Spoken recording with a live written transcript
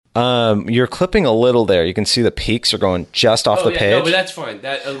You're clipping a little there. You can see the peaks are going just off the page. No, but that's fine.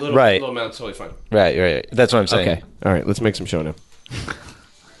 That a little amount's totally fine. Right. That's what I'm saying. Okay. All right. Let's make some show now.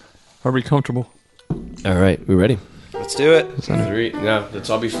 Are we comfortable? All right. We ready? Let's do it. 3. No, let's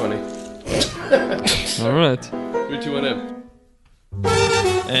all be funny. All right. 3, 2, 1, M.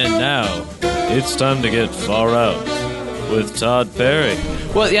 And now, it's time to get far out with Todd Perry.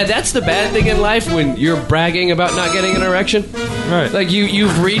 Well, yeah, that's the bad thing in life when you're bragging about not getting an erection. Right. Like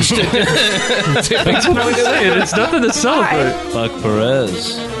you've reached a tipping point. It's nothing to celebrate. Buck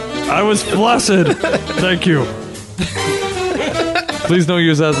Perez. I was flaccid. Thank you. Please don't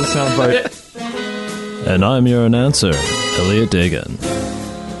use that as a soundbite. And I'm your announcer, Elliot Dagan.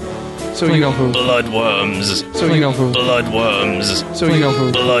 So you Bloodworms. Bloodworms.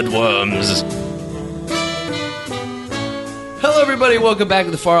 Bloodworms. Hello, everybody. Welcome back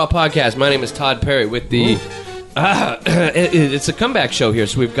to the Far Out Podcast. My name is Todd Perry with the... it's a comeback show here,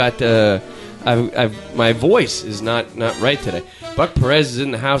 so we've got... my voice is not right today. Buck Perez is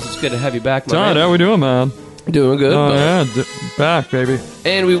in the house. It's good to have you back, my Todd, man. how we doing, man? Doing good. Oh, bud. yeah. Back, baby.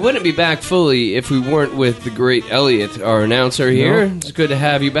 And we wouldn't be back fully if we weren't with the great Elliot, our announcer here. No. It's good to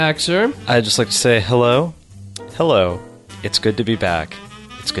have you back, sir. I'd just like to say hello. Hello. It's good to be back.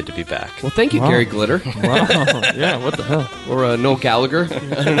 It's good to be back. Well, thank you, Wow. Gary Glitter. Wow. Yeah, what the hell? Or Noel Gallagher.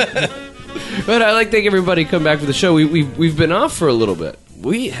 But I'd like to thank everybody come back for the show. We've been off for a little bit.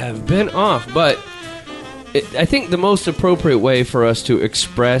 We have been off, but I think the most appropriate way for us to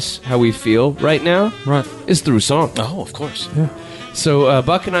express how we feel right now Right. is through song. Oh, of course. So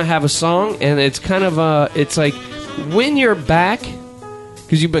Buck and I have a song, and it's kind of it's like when you're back,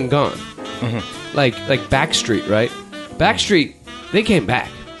 because you've been gone, like Backstreet, right? Backstreet, they came back,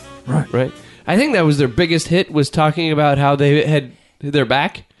 right. I think that was their biggest hit, was talking about how they're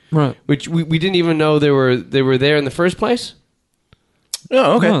back, Right. which we didn't even know they were there in the first place.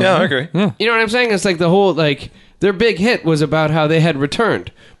 Oh, okay. Oh, Yeah, I agree. Yeah. You know what I'm saying? It's like the whole, their big hit was about how they had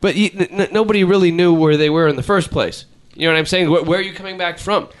returned. But nobody really knew where they were in the first place. You know what I'm saying? Where are you coming back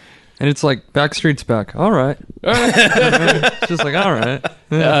from? And it's like, Backstreet's back. All right. It's just like, all right.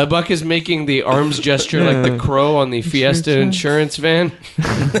 Yeah. Buck is making the arms gesture like the crow on the Fiesta insurance van.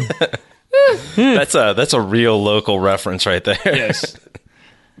 That's a real local reference right there. Yes.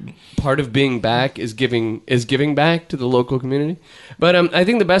 Part of being back is giving back to the local community. But I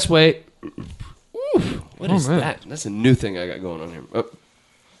think the best way... What is man. that? That's a new thing I got going on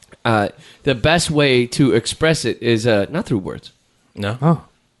here. The best way to express it is not through words, No? Oh.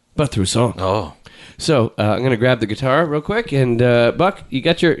 but through song. Oh. So I'm going to grab the guitar real quick, and Buck, you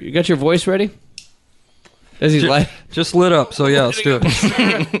got your voice ready? As he's like, Just lit up, so yeah, let's do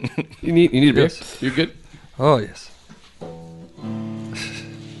it. you need a beer. Yes. You're good. Oh, yes.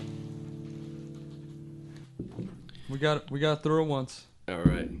 We got through it once. All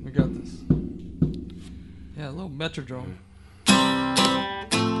right. We got this. Yeah, a little Metrodrome.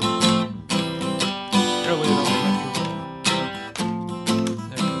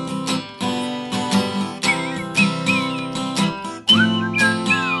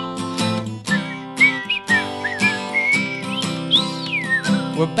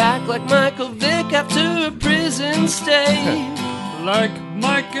 We're back like Michael Vick after a prison stay. Like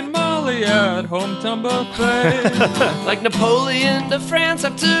Mike and Molly at Hometown Buffet. Like Napoleon to France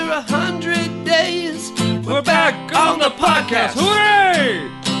after 100 days. We're back on the podcast. Hooray!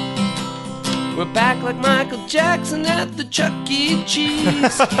 We're back like Michael Jackson at the Chuck E.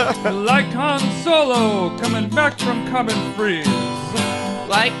 Cheese. Like Han Solo coming back from Carbon Freeze.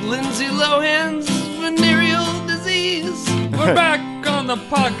 Like Lindsay Lohan's venereal disease. We're back on the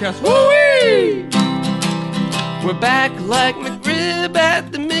podcast. Woo-wee! We're back like McRib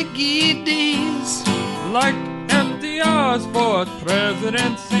at the Mickey D's. Like FDR's fourth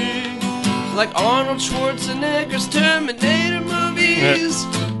presidency. Like Arnold Schwarzenegger's Terminator movies.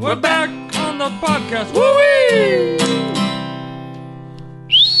 We're back on the podcast. Woo-wee!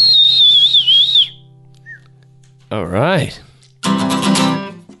 All right.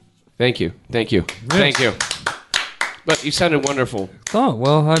 Thank you. Thank you. But you sounded wonderful. Oh,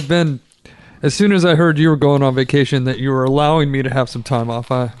 well, I've been... As soon as I heard you were going on vacation, that you were allowing me to have some time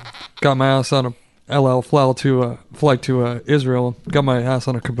off, I got my ass on a flight to Israel. Got my ass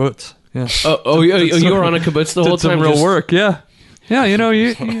on a kibbutz. Yeah. You were on a kibbutz the whole Did some time? real work, yeah. Yeah, you know,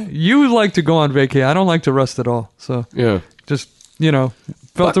 you like to go on vacation. I don't like to rest at all. So, Yeah. just,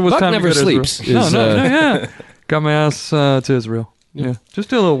 felt it was Buck time never to go to sleeps, Israel. is, No, yeah. Got my ass to Israel. Yeah. Just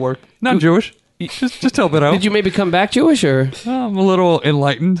do a little work. Not Jewish. Just help it out. Did you maybe come back Jewish, or I'm a little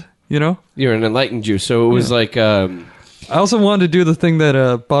enlightened, you're an enlightened Jew? So it was like, I also wanted to do the thing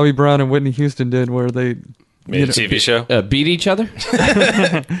that Bobby Brown and Whitney Houston did, where they Made a TV show. beat each other?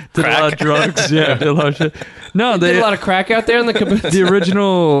 Did a lot of drugs. Yeah, did a lot of shit. No, Did a lot of crack out there in the kibbutz? the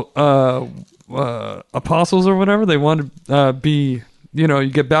original apostles or whatever, they wanted to be, you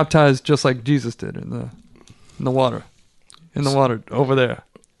get baptized just like Jesus did in the water. In the water over there.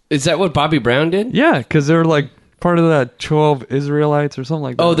 Is that what Bobby Brown did? Yeah, because they're like part of that 12 Israelites or something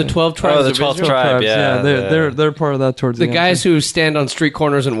like that. Oh, the 12 tribes Oh, the of 12 Israel? tribe, yeah. They're part of that towards The the guys who stand on street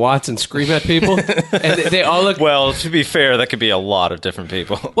corners in Watts and scream at people, and they all look. Well, to be fair, that could be a lot of different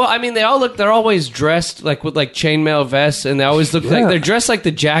people. Well, I mean, they all look. They're always dressed like with like chainmail vests, and they always look like they're dressed like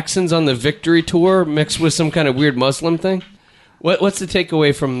the Jacksons on the Victory Tour, mixed with some kind of weird Muslim thing. What's the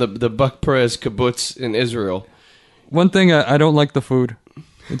takeaway from the Buck Perez kibbutz in Israel? One thing, I don't like the food.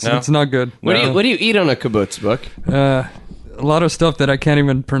 It's not good. What do you eat on a kibbutz, Buck? A lot of stuff that I can't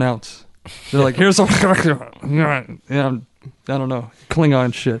even pronounce. They're like, here's some, yeah, I don't know,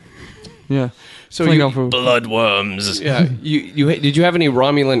 Klingon shit. Yeah, So Klingon food. Bloodworms. Yeah, did you have any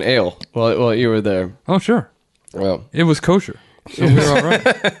Romulan ale while you were there? Oh, sure. Well, It was kosher. So we were all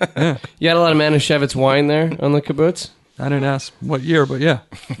right. you had a lot of Manischewitz wine there on the kibbutz. I didn't ask what year, but yeah.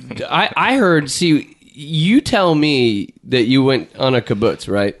 I heard. See, you tell me that you went on a kibbutz,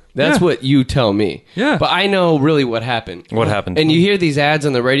 right? That's Yeah. what you tell me. Yeah. But I know really what happened. What happened? And you hear these ads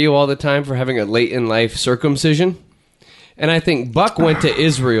on the radio all the time for having a late in life circumcision. And I think Buck went to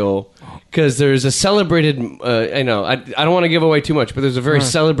Israel because there's a celebrated. I don't want to give away too much, but there's a very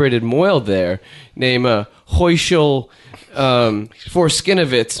celebrated moil there named Hoyshel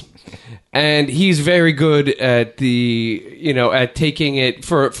Forskinovitz. And he's very good at at taking it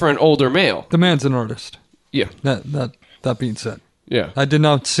for an older male. The man's an artist. Yeah. That being said. Yeah. I did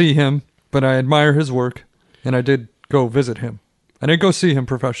not see him, but I admire his work, and I did go visit him. I didn't go see him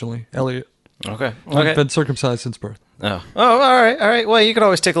professionally, Elliot. Okay. I've been circumcised since birth. Oh, all right. Well, you could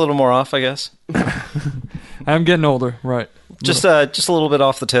always take a little more off, I guess. I'm getting older, right. Just a little bit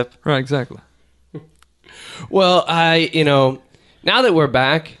off the tip. Right, exactly. Well, now that we're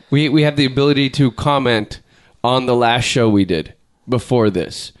back, we have the ability to comment on the last show we did before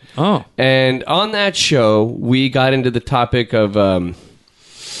this. Oh. And on that show, we got into the topic of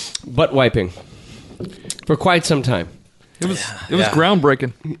butt wiping for quite some time. It was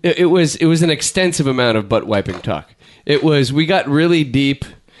groundbreaking. It was an extensive amount of butt wiping talk. We got really deep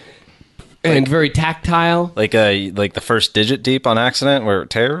and very tactile. Like the first digit deep on accident where it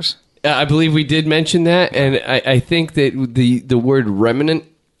tears? I believe we did mention that, and I think that the word remnant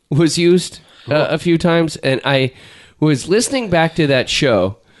was used a few times. And I was listening back to that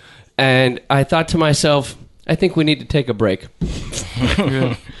show, and I thought to myself, I think we need to take a break.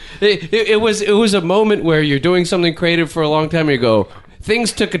 It was a moment where you're doing something creative for a long time, and you go,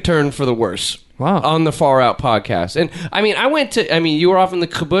 things took a turn for the worse. Wow. On the Far Out podcast. And you were off in the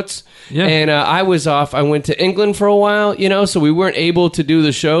kibbutz, Yeah. and I was off. I went to England for a while, so we weren't able to do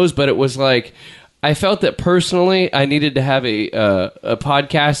the shows, but it was like, I felt that personally I needed to have a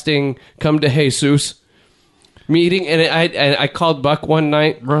podcasting come to Jesus meeting, and I called Buck one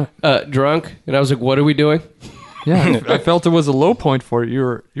night, Right. drunk, and I was like, what are we doing? Yeah, I felt it was a low point for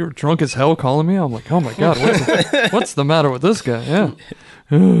you. You were drunk as hell calling me. I'm like, oh my God, what's the matter with this guy? Yeah.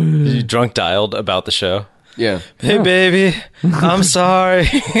 You drunk dialed about the show? Yeah. Hey, baby, I'm sorry.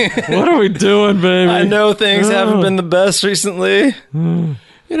 What are we doing, baby? I know things haven't been the best recently.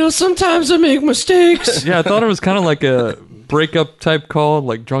 Sometimes I make mistakes. Yeah, I thought it was kind of like a breakup type call,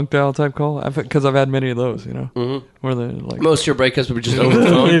 like drunk dial type call, because I've had many of those, where they're like, Most of your breakups were just over the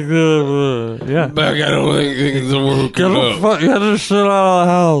phone. yeah, Back, I don't think things are working get the shit out of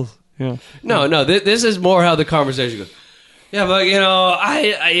the house. Yeah, No, this is more how the conversation goes. Yeah, but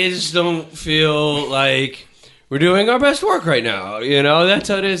I just don't feel like we're doing our best work right now. That's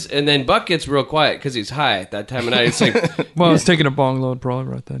how it is. And then Buck gets real quiet because he's high at that time of night. It's like, well, I was taking a bong load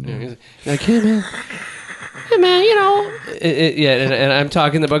probably right then. Yeah. he's like, hey man, and I'm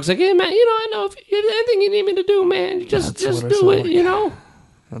talking. The Buck's like, hey man, I know if you have anything you need me to do, man, just what I do sound it. like.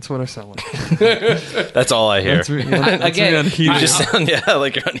 That's what I sound like. That's all I hear. That's me on heat. You just sound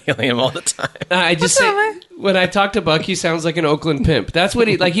like you're on helium all the time. I just say, when I talk to Buck, he sounds like an Oakland pimp. That's what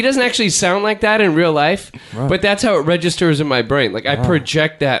he doesn't actually sound like that in real life, Right. but that's how it registers in my brain. Like I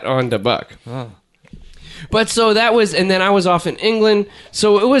project that onto Buck. Oh. But so that was, and then I was off in England,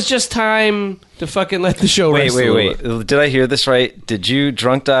 so it was just time to fucking let the show rest. Wait. Did I hear this right? Did you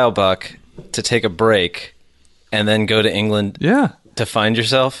drunk dial Buck to take a break and then go to England Yeah. to find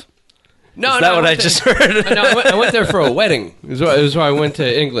yourself? No, Is that what I just heard? No, I went there for a wedding. It was why I went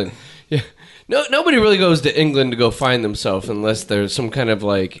to England. Yeah. No, nobody really goes to England to go find themselves unless there's some kind of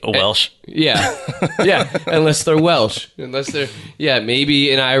like A Welsh. Yeah, yeah. Unless they're Welsh, unless they're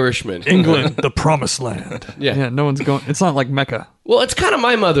maybe an Irishman. England, the promised land. Yeah. no one's going. It's not like Mecca. Well, it's kind of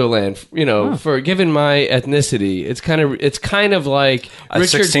my motherland, for given my ethnicity. It's kind of like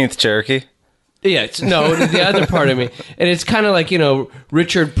Richard. 16th Cherokee. Yeah, the other part of me, and it's kind of like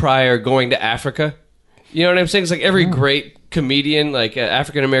Richard Pryor going to Africa. You know what I'm saying? It's like every great comedian, like an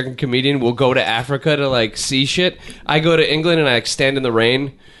African American comedian, will go to Africa to like see shit. I go to England and I stand in the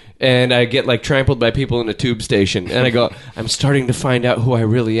rain and I get like trampled by people in a tube station, and I go, I'm starting to find out who I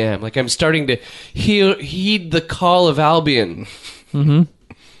really am. Like I'm starting to heed the call of Albion. Mm-hmm.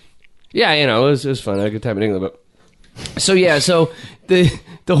 Yeah, it was fun. I had a good time in England, but so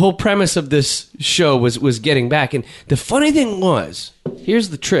the whole premise of this show was getting back, and the funny thing was,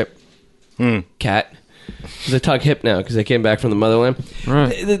 here's the trip, Cat. Because I talk hip now because I came back from the motherland.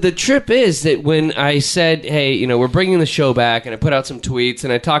 Right. The trip is that when I said, hey, we're bringing the show back, and I put out some tweets,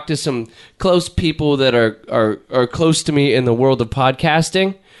 and I talked to some close people that are close to me in the world of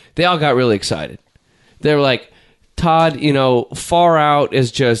podcasting, they all got really excited. They're like, Todd, Far Out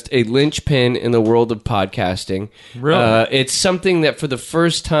is just a linchpin in the world of podcasting. Really? It's something that for the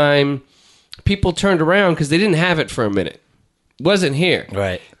first time, people turned around because they didn't have it for a minute. Wasn't here.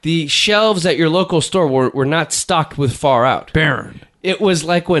 Right. The shelves at your local store were not stocked with Far Out. Barren. It was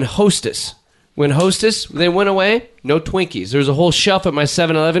like when Hostess, they went away, no Twinkies. There was a whole shelf at my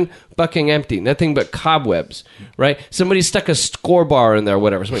 7-Eleven, fucking empty, nothing but cobwebs, right? Somebody stuck a score bar in there or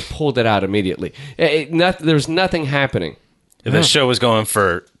whatever. Somebody pulled it out immediately. There was nothing happening. This show was going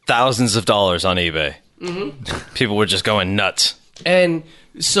for thousands of dollars on eBay. People were just going nuts. And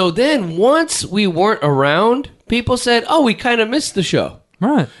so then once we weren't around, people said, oh, we kind of missed the show.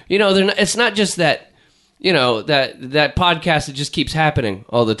 Right. It's not just that, that podcast that just keeps happening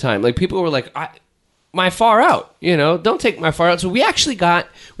all the time. Like people were like, my Far Out, don't take my Far Out. So we actually got,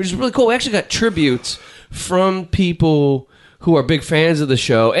 which is really cool, we actually got tributes from people who are big fans of the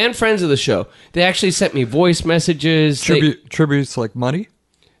show and friends of the show. They actually sent me voice messages. Tributes like money?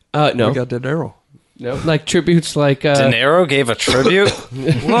 No. We got De Niro. No, like tributes like... De Niro gave a tribute?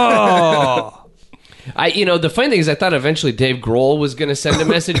 Whoa! The funny thing is I thought eventually Dave Grohl was going to send a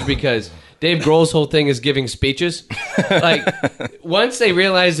message because Dave Grohl's whole thing is giving speeches. Like, once they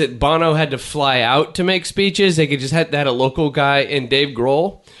realized that Bono had to fly out to make speeches, they could just had a local guy in Dave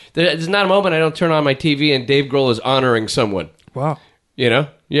Grohl. There's not a moment I don't turn on my TV and Dave Grohl is honoring someone. Wow. You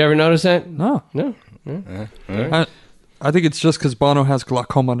ever notice that? No. No? I think it's just because Bono has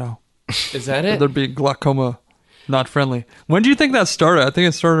glaucoma now. Is that it? They're being glaucoma not friendly. When do you think that started? I think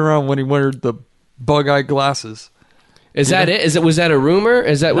it started around when he wore the bug-eye glasses. Is that it? Was that a rumor?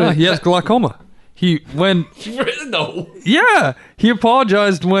 Is that he has glaucoma. No. Yeah, he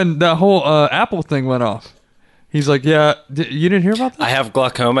apologized when that whole Apple thing went off. He's like, yeah, you didn't hear about that? I have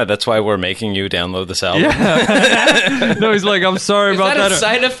glaucoma. That's why we're making you download this album. Yeah. No, he's like, I'm sorry about that. Is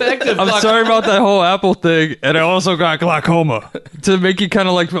that a side effect of I'm sorry about that whole Apple thing, and I also got glaucoma. To make you kind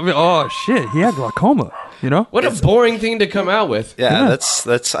of like, oh, shit, he had glaucoma, What a boring thing to come out with. Yeah,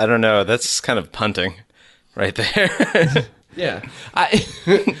 that's I don't know. That's kind of punting right there. Yeah.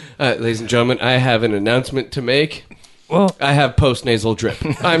 Ladies and gentlemen, I have an announcement to make. Well, I have post-nasal drip.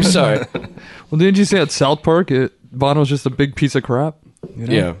 I'm sorry. Well, didn't you say at South Park, Bono's just a big piece of crap?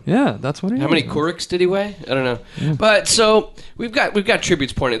 Yeah. Yeah, that's what he is. How many Courics did he weigh? I don't know. Yeah. But so we've got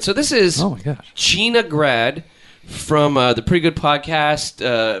tributes pouring in. So this is Gina Grad from the Pretty Good Podcast,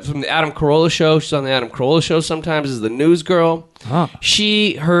 from the Adam Carolla Show. She's on the Adam Carolla Show sometimes as the news girl. Huh.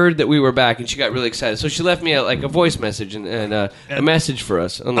 She heard that we were back and she got really excited. So she left me a voice message and a message for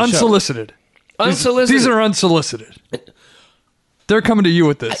us on the unsolicited. show. Unsolicited. These are unsolicited. They're coming to you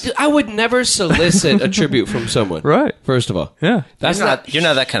with this. I would never solicit a tribute from someone. Right. First of all. Yeah. You're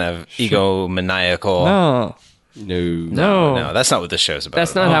not that kind of egomaniacal. No. That's not what this show's about.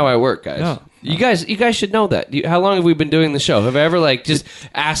 That's not how I work, guys. No. You guys should know that. How long have we been doing the show? Have I ever just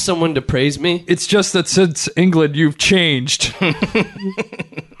asked someone to praise me? It's just that since England, you've changed.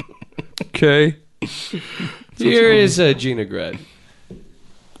 Okay. Here is Gina Grad.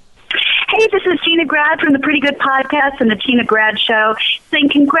 Hey, this is Gina Grad from the Pretty Good Podcast and the Gina Grad Show, saying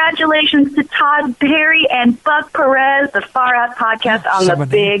congratulations to Todd Perry and Buck Perez, the Far Out Podcast, on the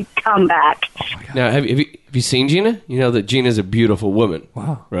big comeback. Now, have you seen Gina? You know that Gina's a beautiful woman.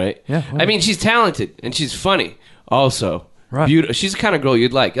 Wow. Right? Yeah. Wow. I mean, she's talented and she's funny also. Right. Beautiful. She's the kind of girl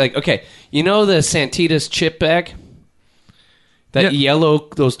you'd like. Like, okay, you know the Santitas chip bag? That yellow,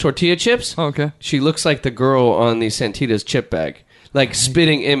 those tortilla chips? Oh, okay. She looks like the girl on the Santitas chip bag. Like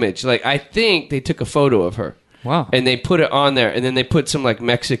spitting image. Like I think they took a photo of her. Wow. And they put it on there, and then they put some like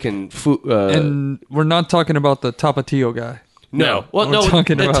Mexican food. And we're not talking about the Tapatio guy. No. Well, We're no.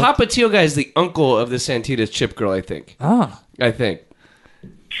 talking The about- Tapatio guy is the uncle of the Santitas chip girl, I think. Ah. I think.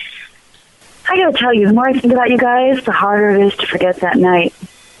 I gotta tell you, the more I think about you guys, the harder it is to forget that night.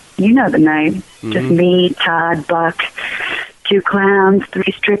 You know the night. Just me, Todd, Buck, 2 clowns,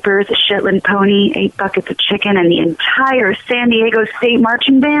 3 strippers, a Shetland pony, 8 buckets of chicken, and the entire San Diego State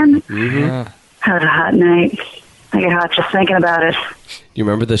Marching Band. Yeah. That was a hot night. I get hot just thinking about it. You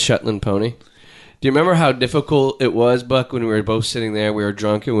remember the Shetland pony? Do you remember how difficult it was, Buck, when we were both sitting there? We were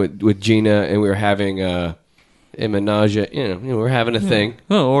drunk and with Gina, and we were having a menage. You know, we were having a thing.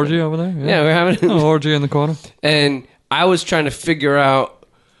 Oh, orgy over there? Yeah, we were having. Oh, orgy in the corner. And I was trying to figure out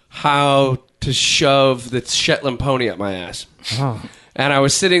how to shove the Shetland pony up my ass. Oh. And I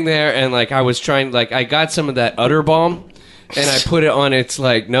was sitting there, and like I was trying, like I got some of that udder balm, and I put it on its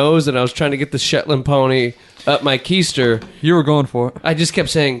like nose, and I was trying to get the Shetland pony up my keister. You were going for it. I just kept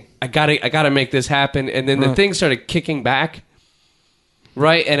saying, I gotta make this happen, and then the Right. thing started kicking back,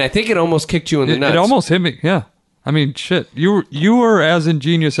 right? And I think it almost kicked you in the nuts. It almost hit me, yeah. I mean, shit. You were as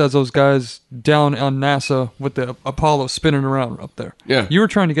ingenious as those guys down on NASA with the Apollo spinning around up there. Yeah. You were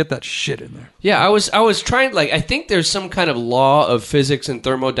trying to get that shit in there. Yeah, I was trying. Like, I think there's some kind of law of physics and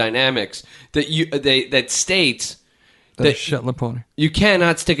thermodynamics that states That that Shetland pony. you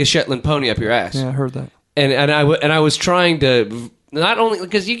cannot stick a Shetland pony up your ass. Yeah, I heard that. And I was trying to not only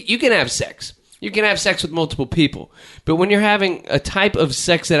because you can have sex. You can have sex with multiple people, but when you're having a type of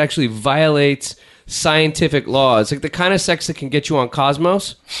sex that actually violates scientific laws, like the kind of sex that can get you on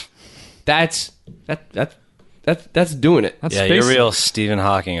Cosmos, that's doing it. That's Yeah, space you're sex. real Stephen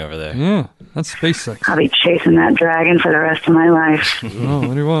Hawking over there. Yeah, that's space sex. I'll be chasing that dragon for the rest of my life. Oh, what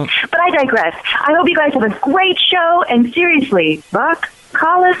do you want? But I digress. I hope you guys have a great show, and seriously, Buck,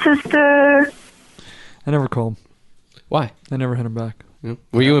 call us sister. I never called. Why? I never hit him back.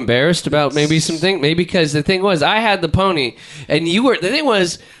 Were you embarrassed about maybe something? Maybe because the thing was, I had the pony, and you were. The thing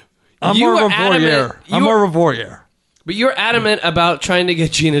was, I'm you more were of a adamant. voyeur. I'm more of a voyeur. But you're adamant about trying to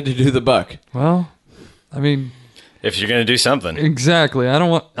get Gina to do the buck. Well, I mean, If you're going to do something. exactly. I don't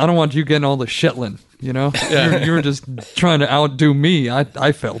want you getting all the Shetland. You know, you were just trying to outdo me.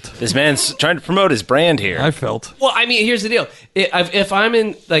 I felt. This man's trying to promote his brand here. I felt. Well, I mean, here's the deal. If I'm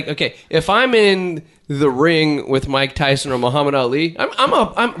in, like, okay, if I'm in the ring with Mike Tyson or Muhammad Ali,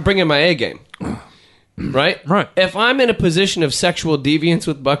 I'm bringing my A game, right? Right. If I'm in a position of sexual deviance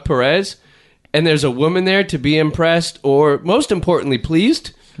with Buck Perez, and there's a woman there to be impressed or, most importantly,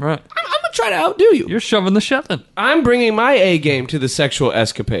 pleased, Right. I'm gonna try to outdo you. You're shoving the Shetland. I'm bringing my A game to the sexual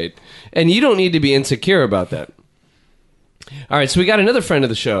escapade, and you don't need to be insecure about that. All right, so we got another friend of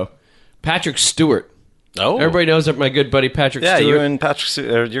the show, Patrick Stewart. Oh. Everybody knows that my good buddy Patrick Yeah, Stewart. you and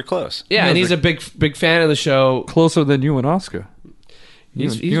Patrick, you're close. Yeah, and he's a big fan of the show. Closer than you and Oscar.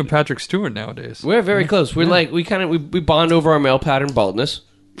 He's- You and Patrick Stewart nowadays. We're very close. We're like we bond over our male pattern baldness,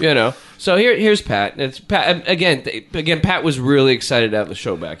 you know. So here's Pat. It's Pat again. Pat was really excited to have the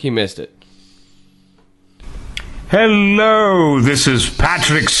show back. He missed it. Hello, this is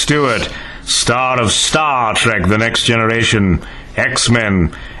Patrick Stewart, star of Star Trek The Next Generation,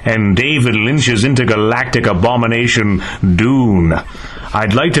 X-Men, and David Lynch's intergalactic abomination, Dune.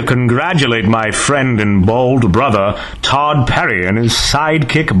 I'd like to congratulate my friend and bald brother, Todd Perry, and his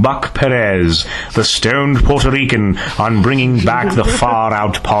sidekick, Buck Perez, the stoned Puerto Rican, on bringing back the Far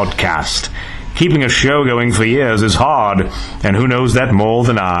Out podcast. Keeping a show going for years is hard, and who knows that more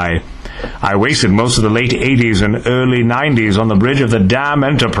than I. I wasted most of the late 80s and early 90s on the bridge of the damn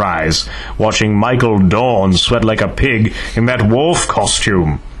Enterprise, watching Michael Dorn sweat like a pig in that Worf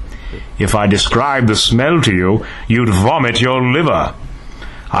costume. If I described the smell to you, you'd vomit your liver.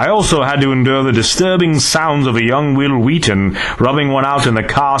 I also had to endure the disturbing sounds of a young Will Wheaton rubbing one out in the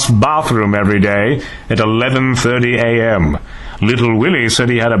cast bathroom every day at 11:30 a.m. Little Willie said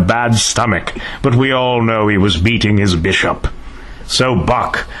he had a bad stomach, but we all know he was beating his bishop. So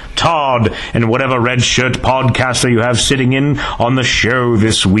Buck, Todd, and whatever red shirt podcaster you have sitting in on the show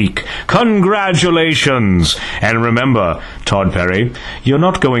this week, congratulations! And remember, Todd Perry, you're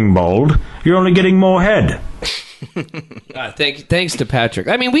not going bald, you're only getting more head. Thanks to Patrick.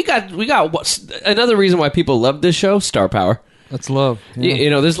 I mean, we got another reason why people love this show: star power. That's love. Yeah. You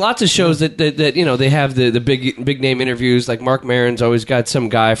know, there's lots of shows that you know, they have the big name interviews. Like Mark Maron's always got some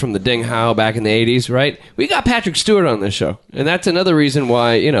guy from the Ding How back in the 80s, right? We got Patrick Stewart on this show, and that's another reason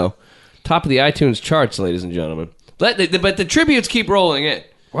why, you know, top of the iTunes charts, ladies and gentlemen. But the tributes keep rolling in.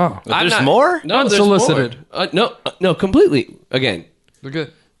 Wow. There's more? No, there's Unsolicited. more. No, completely. Again, They're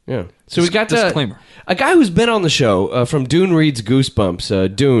good. Yeah. So we got Disclaimer. a guy who's been on the show from Dune Reads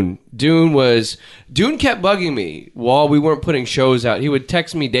Goosebumps. Dune kept bugging me while we weren't putting shows out. He would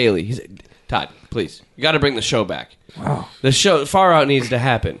text me daily. He said, Todd, please, you got to bring the show back. Wow. The show Far Out needs to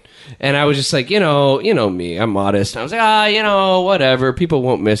happen. And I was just like, you know me, I'm modest. I was like, whatever. People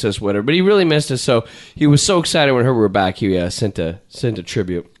won't miss us, whatever. But he really missed us, so he was so excited when we were back. He sent a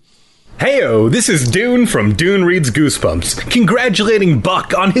tribute. Heyo, this is Dune from Dune Reads Goosebumps, congratulating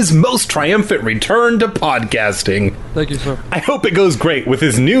Buck on his most triumphant return to podcasting. Thank you, sir. I hope it goes great with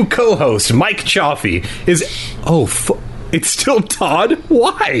his new co-host, Mike Chaffee. It's still Todd?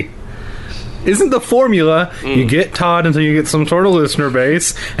 Why? Isn't the formula you get Todd until you get some sort of listener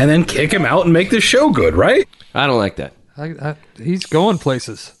base, and then kick him out and make the show good, right? I don't like that. He's going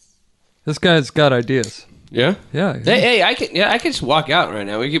places. This guy's got ideas. Yeah? Yeah. Hey, I can just walk out right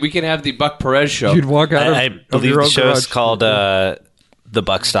now. We can have the Buck Perez show. You'd walk out I of believe your the own show is garage. called The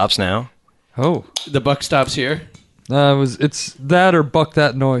Buck Stops Now. Oh. The Buck stops here. It's that or Buck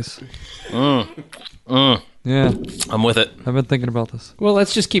That Noise. Yeah. I'm with it. I've been thinking about this. Well,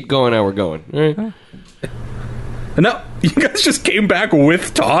 let's just keep going how we're going. All right? No, you guys just came back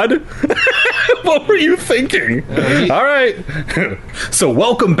with Todd? What were you thinking? All right. So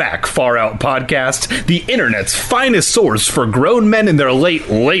welcome back, Far Out Podcast, the internet's finest source for grown men in their late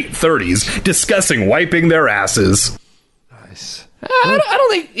 30s discussing wiping their asses. Nice. I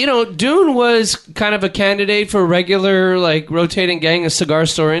don't think, Dune was kind of a candidate for regular, rotating gang of cigar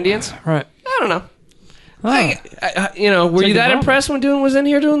store Indians. Right. I don't know. Oh. Were you Take that it impressed when Dune was in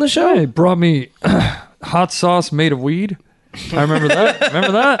here doing the show? Hey, brought me hot sauce made of weed. I remember that.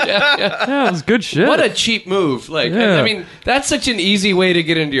 Remember that? Yeah, it was good shit. What a cheap move. Yeah. I mean, that's such an easy way to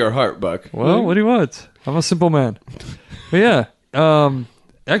get into your heart, Buck. Well, what do you want? I'm a simple man. But yeah,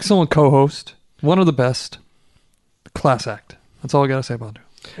 excellent co-host. One of the best. Class act. That's all I got to say about it.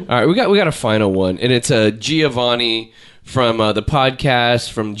 All right, we got a final one, and it's Giovanni from the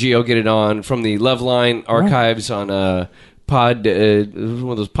podcast, from Geo Get It On, from the Loveline archives on one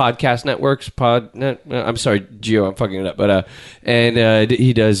of those podcast networks. I'm sorry, Geo, I'm fucking it up, but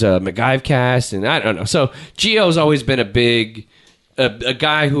he does MacGyvecast, and I don't know. So Geo's always been a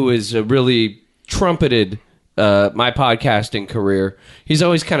guy who has really trumpeted my podcasting career. He's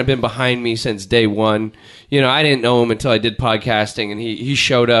always kind of been behind me since day one. I didn't know him until I did podcasting, and he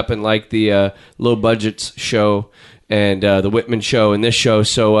showed up and liked the Low Budgets show and the Whitman show and this show.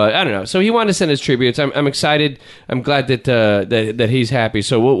 So I don't know. So he wanted to send his tributes. I'm excited. I'm glad that he's happy.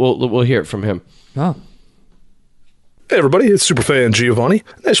 So we'll hear it from him. Oh. Hey everybody, it's Superfan Giovanni.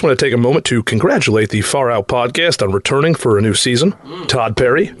 I just want to take a moment to congratulate the Far Out Podcast on returning for a new season. Todd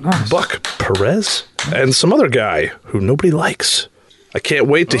Perry, Buck Perez, and some other guy who nobody likes. I can't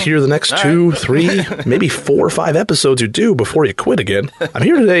wait to hear the next 2, 3, maybe 4 or 5 episodes you do before you quit again. I'm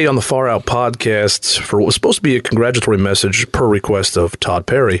here today on the Far Out Podcast for what was supposed to be a congratulatory message per request of Todd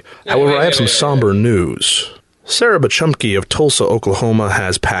Perry. However, I have some somber news. Sarah Bachumke of Tulsa, Oklahoma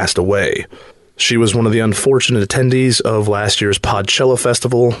has passed away. She was one of the unfortunate attendees of last year's Podchella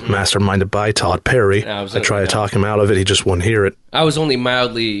Festival, masterminded by Todd Perry. I tried to talk him out of it, he just wouldn't hear it. I was only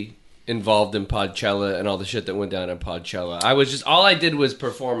mildly involved in Podchella and all the shit that went down in Podchella. All I did was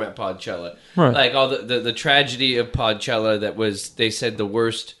perform at Podchella. Right. Like all the tragedy of Podchella that was, they said, the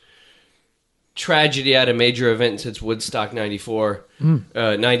worst tragedy at a major event since Woodstock 94,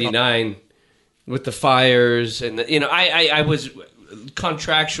 99, with the fires. And, I was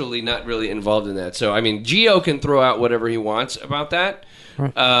contractually not really involved in that. So, I mean, Geo can throw out whatever he wants about that.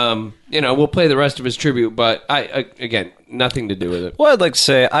 Right. We'll play the rest of his tribute, but again, nothing to do with it. Well, I'd like to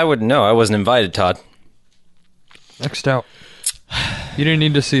say I wouldn't know. I wasn't invited, Todd. X'd out. You didn't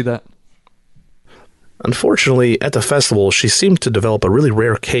need to see that. Unfortunately, at the festival, she seemed to develop a really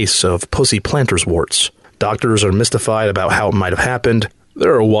rare case of pussy planter's warts. Doctors are mystified about how it might have happened.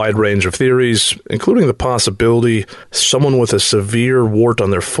 There are a wide range of theories, including the possibility someone with a severe wart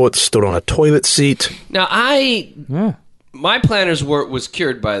on their foot stood on a toilet seat. Now, my plantar's wart was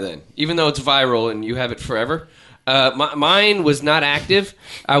cured by then, even though it's viral and you have it forever. Mine was not active.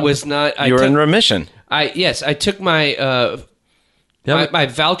 I was not. You were in remission. I took my my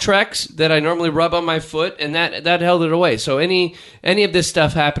Valtrex that I normally rub on my foot, and that held it away. So any of this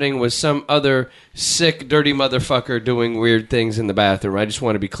stuff happening was some other sick, dirty motherfucker doing weird things in the bathroom. I just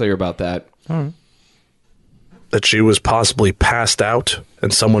want to be clear about that. All right. That she was possibly passed out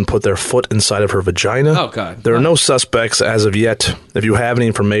and someone put their foot inside of her vagina. Oh, God. There are no suspects as of yet. If you have any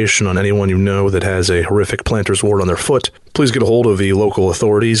information on anyone you know that has a horrific planter's wart on their foot, please get a hold of the local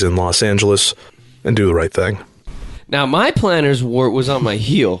authorities in Los Angeles and do the right thing. Now, my plantar's wart was on my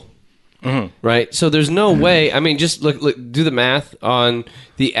heel. right? So there's no way. I mean, just look, do the math on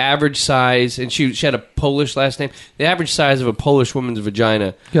the average size, and she had a Polish last name. The average size of a Polish woman's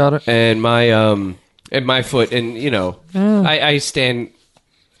vagina. Got it. And my foot, and I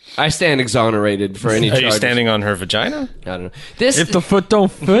stand exonerated for any Are charges. you standing on her vagina? I don't know. This If the foot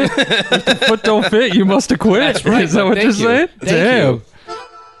don't fit, you must have quit. That's right. Is that what Thank you're you. saying? Thank Damn. you.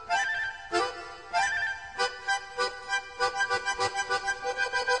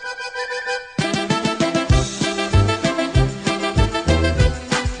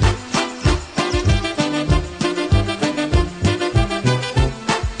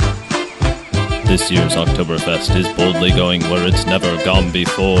 This year's Oktoberfest is boldly going where it's never gone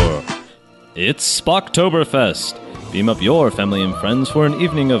before. It's Spocktoberfest. Beam up your family and friends for an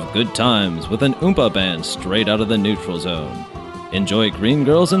evening of good times with an Oompa band straight out of the neutral zone. Enjoy Green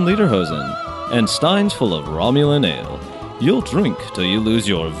Girls in Lederhosen and steins full of Romulan ale. You'll drink till you lose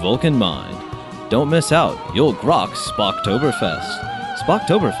your Vulcan mind. Don't miss out, you'll grok Spocktoberfest.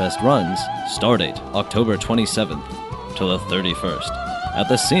 Spocktoberfest runs, stardate October 27th till the 31st. At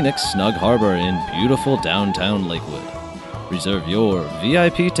the scenic Snug Harbor in beautiful downtown Lakewood. Reserve your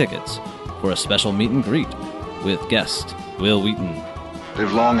VIP tickets for a special meet and greet with guest Will Wheaton.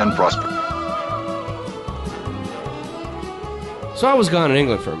 Live long and prosper. So I was gone in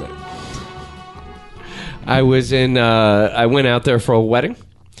England for a minute. I went out there for a wedding.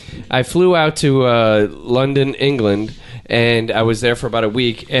 I flew out to London, England, and I was there for about a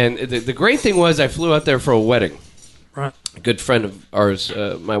week. And the great thing was I flew out there for a wedding. Right. A good friend of ours,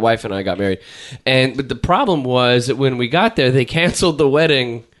 my wife and I got married. But the problem was that when we got there, they canceled the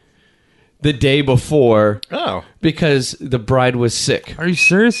wedding the day before Oh. because the bride was sick. Are you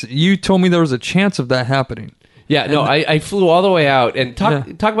serious? You told me there was a chance of that happening. Yeah, no, I flew all the way out, and talk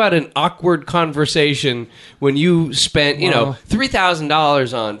about an awkward conversation when you spent,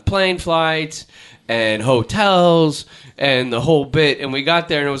 $3,000 on plane flights and hotels and the whole bit, and we got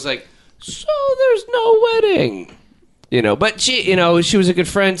there and it was like, so there's no wedding. But she was a good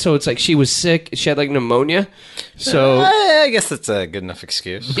friend, so it's like she was sick. She had like pneumonia. So I guess that's a good enough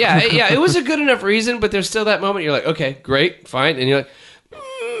excuse. yeah, it was a good enough reason, but there's still that moment you're like, okay, great, fine, and you're like,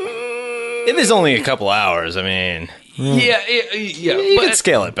 It is only a couple hours. I mean, yeah, you but could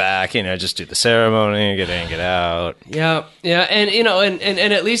scale it back. Just do the ceremony, get in, get out. yeah, and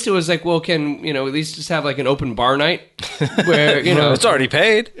and at least it was like, well, can at least just have like an open bar night where It's already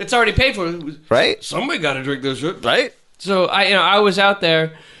paid, it's already paid for. right? Somebody got to drink this shit, Right? So I was out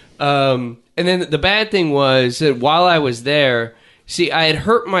there, and then the bad thing was that while I was there, see, I had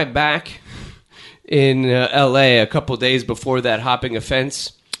hurt my back in L.A. a couple days before that, hopping a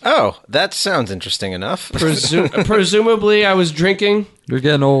fence. Oh, that sounds interesting enough. Presumably, I was drinking. You're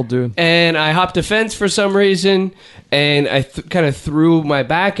getting old, dude. And I hopped a fence for some reason, and I kind of threw my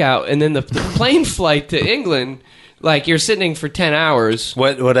back out. And then the plane flight to England, like you're sitting for 10 hours.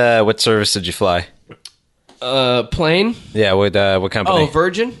 What service did you fly? Plane? Yeah, what company? Oh,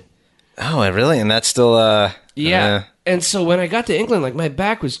 Virgin? Oh, really? And that's still Yeah. And so when I got to England, like my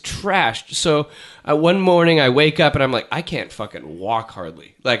back was trashed. So one morning I wake up and I'm like, I can't fucking walk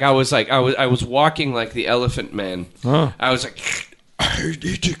hardly. Like I was walking like the Elephant Man. Huh. I was like, I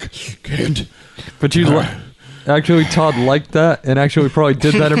need to get. But actually, Todd liked that and actually probably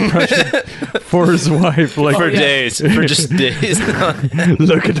did that impression for his wife. Like for days, for just days.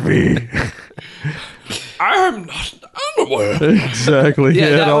 Look at me. I am not underwear. Exactly. Yeah,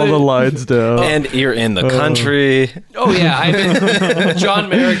 he had that all was- the lines down. And you're in the country. Oh yeah, I'm in John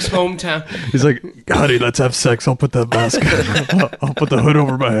Merrick's hometown. He's like, honey, let's have sex. I'll put the mask on. I'll put the hood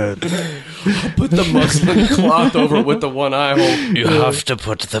over my head. Put the muslin cloth over it with the one eye hole. You have to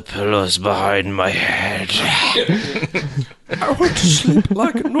put the pillows behind my head. I want to sleep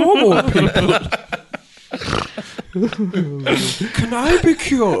like normal people. Can I be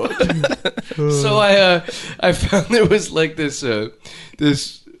cured? So I found there was like this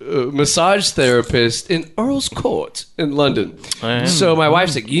massage therapist in Earl's Court in London. So my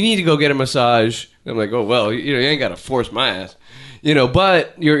wife's like, you need to go get a massage. I'm like, oh well, you ain't got to force my ass.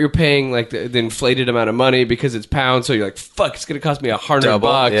 But you're paying like the inflated amount of money because it's pounds. So you're like, fuck, it's gonna cost me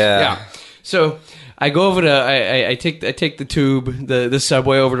 $100. Yeah. So I go over to I take the tube, the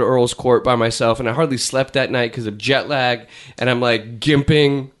subway over to Earl's Court by myself, and I hardly slept that night because of jet lag, and I'm like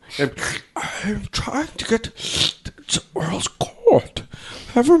gimping. I'm trying to get to Earl's Court.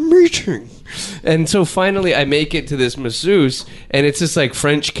 Have a meeting. And so finally I make it to this masseuse, and it's this like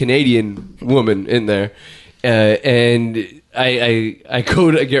French Canadian woman in there, and I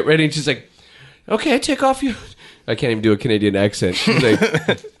go to get ready, and she's like, okay, take off your... I can't even do a Canadian accent. She's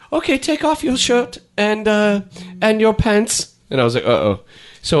like, okay, take off your shirt and your pants. And I was like, uh-oh.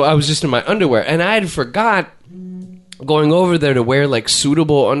 So I was just in my underwear. And I had forgot going over there to wear, like,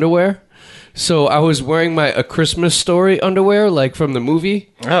 suitable underwear. So I was wearing my A Christmas Story underwear, like, from the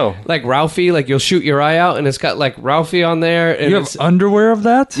movie. Oh. Like Ralphie, like, you'll shoot your eye out, and it's got, like, Ralphie on there. And You have underwear of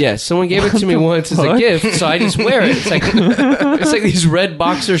that? yeah, someone gave it to me once as a gift, so I just wear it. It's like these red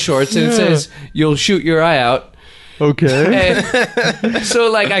boxer shorts, and it says, you'll shoot your eye out. Okay. And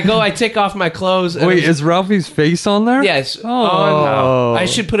so, like, I take off my clothes. And Wait, is Ralphie's face on there? yes. Oh. I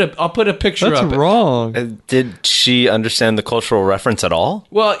should I'll put a picture That's up. wrong. Did she understand the cultural reference at all?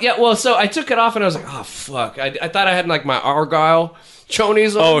 Well, yeah, so I took it off, and I was like, oh, fuck. I thought I had, like, my Argyle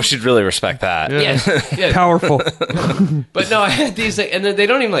chonies on. Oh, she'd really respect that. Yeah. Powerful. But no, I had these, like, and they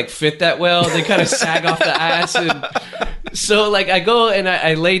don't even, like, fit that well. They kind of sag off the ass. And so, like, I go and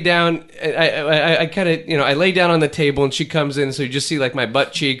I lay down. I kind of, I lay down on the table, and she comes in. So you just see, like, my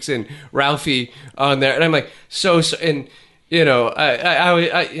butt cheeks and Ralphie on there. And I'm like, and,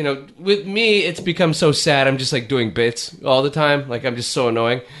 with me, it's become so sad. I'm just, like, doing bits all the time. Like, I'm just so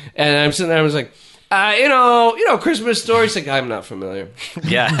annoying. And I'm sitting there, I was like, Christmas Story. It's like, I'm not familiar.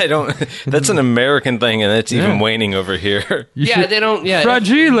 Yeah, I don't. That's an American thing, and it's even waning over here. They don't. Yeah,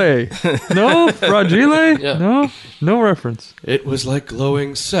 Fragile. No? Fragile? Yeah. No reference. it was like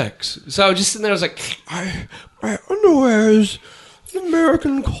glowing sex. So I was just sitting there. I was like, my underwear is an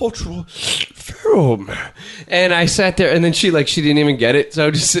American cultural film. And I sat there, and then she didn't even get it. So I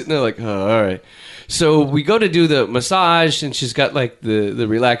was just sitting there like, oh, all right. So we go to do the massage, and she's got, like, the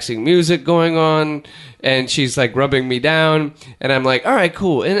relaxing music going on, and she's, like, rubbing me down, and I'm like, all right,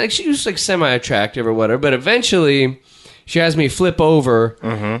 cool. And, like, she was, like, semi-attractive or whatever, but eventually she has me flip over,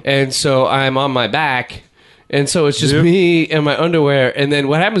 and so I'm on my back, and so it's just me and my underwear. And then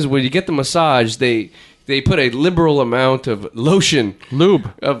what happens when you get the massage, they put a liberal amount of lotion.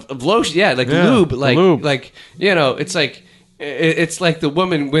 Lube. Of lotion, lube. Like, it's like... It's like the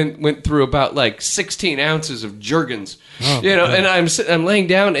woman went through about, like, 16 ounces of Jergens, and I'm laying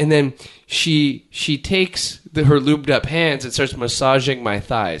down, and then she takes her lubed up hands and starts massaging my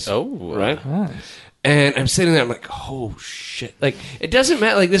thighs. Oh, right. Nice. And I'm sitting there, I'm like, oh shit! Like, it doesn't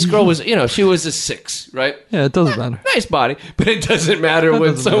matter. Like, this girl was, she was a 6, right? Yeah, it doesn't matter. Nice body, but it doesn't matter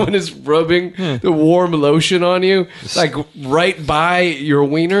when someone is rubbing the warm lotion on you, like, right by your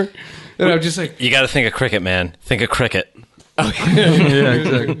wiener. And I'm just like, You got to think of cricket, man. Think of cricket. Yeah,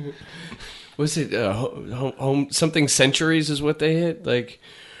 exactly. Was it home something centuries is what they hit, like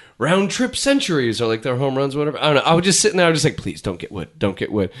round trip centuries, or like their home runs, or whatever. I don't know. I was just sitting there. I was just like, please don't get wood.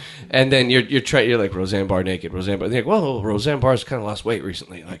 And then you're like Roseanne Barr naked. Roseanne Barr. They're like, well, Roseanne Barr's kind of lost weight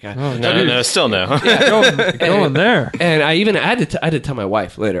recently. Like, Still no. Going there. And I had to tell my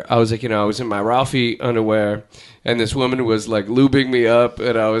wife later. I was like, I was in my Ralphie underwear, and this woman was, like, lubing me up,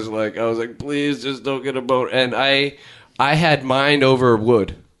 and I was like, please just don't get a bone. And I had mind over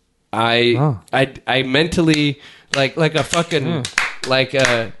wood. I mentally, like a fucking like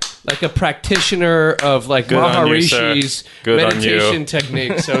a practitioner of, like, Maharishi's meditation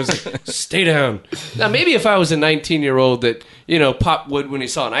techniques. So I was like, stay down. Now, maybe if I was a 19-year-old that popped wood when he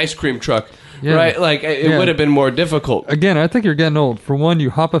saw an ice cream truck, right? Like, it would have been more difficult. Again, I think you're getting old. For one,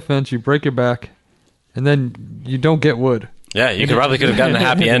 you hop a fence, you break your back, and then you don't get wood. Yeah, you probably could have gotten a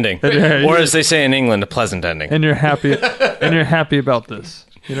happy ending, or as they say in England, a pleasant ending. And you're happy. And you're happy about this.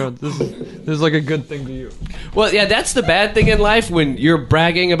 This is like a good thing to you. Well, yeah, that's the bad thing in life when you're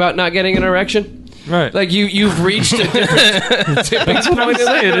bragging about not getting an erection. Right. Like, you've reached a different tipping point.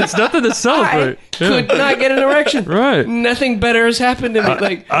 It's nothing to celebrate. I could not get an erection. Right. Nothing better has happened to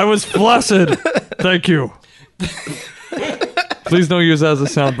me. I was flaccid. Thank you. Please don't use that as a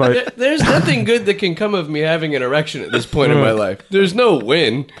soundbite. There's nothing good that can come of me having an erection at this point in my life. There's no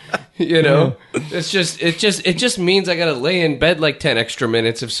win, It just means I gotta lay in bed like 10 extra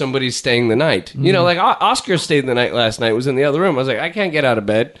minutes if somebody's staying the night. Like Oscar stayed the night last night, was in the other room. I was like, I can't get out of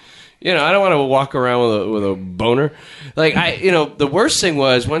bed. I don't want to walk around with a boner. Like, the worst thing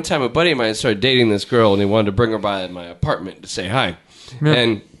was one time a buddy of mine started dating this girl, and he wanted to bring her by my apartment to say hi. Yeah.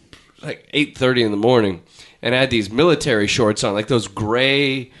 And like 8:30 in the morning. And I had these military shorts on, like those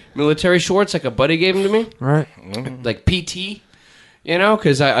gray military shorts, like a buddy gave them to me. Right. Like PT,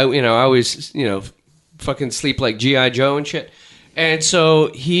 because I always, fucking sleep like G.I. Joe and shit. And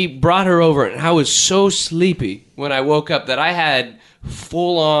so he brought her over, and I was so sleepy when I woke up that I had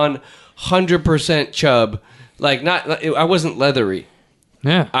full-on 100% chub. Like, I wasn't leathery.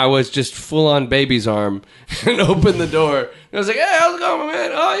 Yeah. I was just full-on baby's arm and opened the door. And I was like, hey, how's it going,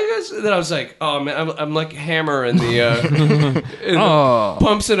 man? Oh, you guys... And then I was like, oh, man, I'm like Hammer in the,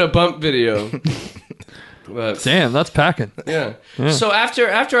 Pumps in a Bump video. But, damn, that's packing. yeah. So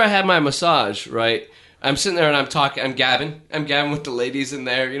after I had my massage, right, I'm sitting there and I'm talking. I'm gabbing with the ladies in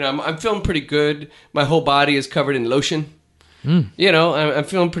there. You know, I'm feeling pretty good. My whole body is covered in lotion. You know, I'm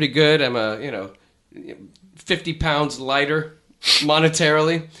feeling pretty good. I'm 50 pounds lighter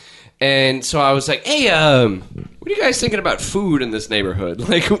monetarily. And so I was like, hey, what are you guys thinking about food in this neighborhood?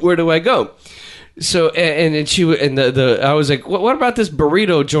 Like, where do I go? So, and I was like, what about this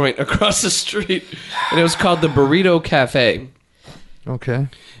burrito joint across the street? And it was called the Burrito Cafe. Okay.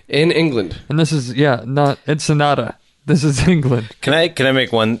 In England. And this is, not Ensenada. This is England. Can I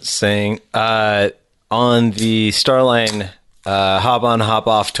make one saying? On the Starline hop on, hop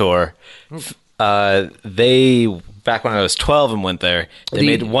off tour, they, back when I was 12 and went there, they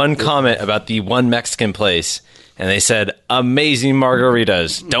made one comment about the one Mexican place, and they said, amazing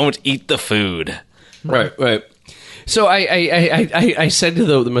margaritas, don't eat the food. Right. So I said to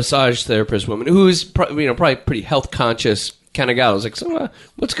the massage therapist woman, who's probably pretty health conscious kind of guy, I was like, so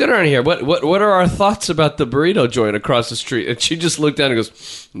what's good around here? What are our thoughts about the burrito joint across the street? And she just looked down and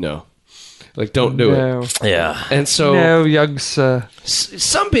goes, no. Like, don't do it. Yeah. And so... No, young sir.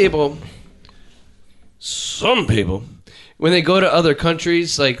 Some people, when they go to other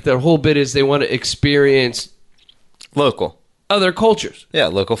countries, like, their whole bit is they want to experience... Local. Other cultures. Yeah,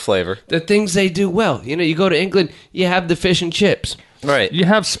 local flavor. The things they do well. You know, you go to England, you have the fish and chips. Right. You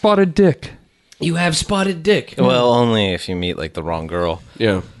have spotted dick. You have spotted dick. Well, only if you meet, like, the wrong girl.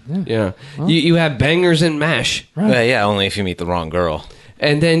 Yeah. You have bangers and mash. Right. Yeah, only if you meet the wrong girl.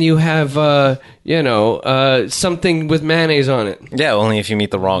 And then you have, something with mayonnaise on it. Yeah, only if you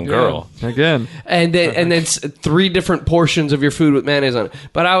meet the wrong girl. Again. And then 3 different portions of your food with mayonnaise on it.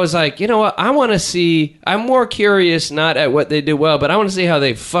 But I was like, you know what? I want to see... I'm more curious not at what they do well, but I want to see how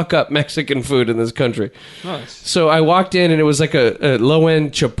they fuck up Mexican food in this country. Nice. So I walked in, and it was like a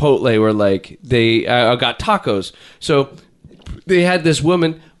low-end Chipotle where, like, they got tacos. So they had this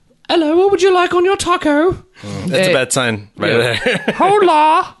woman... Hello, what would you like on your taco? That's a bad sign right there.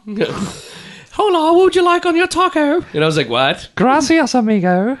 Hola. Hola, what would you like on your taco? And I was like, what? Gracias,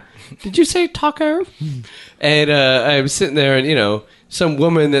 amigo. Did you say taco? And I was sitting there, and, some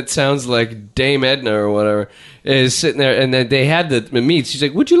woman that sounds like Dame Edna or whatever is sitting there, and then they had the meats. She's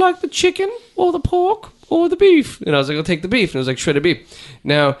like, would you like the chicken or the pork or the beef? And I was like, I'll take the beef. And it was like shredded beef.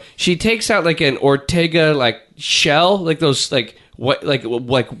 Now, she takes out like an Ortega like shell, like those what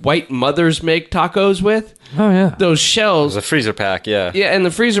white mothers make tacos with. Oh yeah, those shells. It was a freezer pack, yeah. Yeah, and the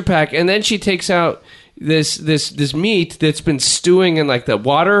freezer pack, and then she takes out this meat that's been stewing in like the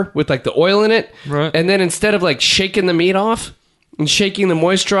water with like the oil in it. Right. And then instead of like shaking the meat off and shaking the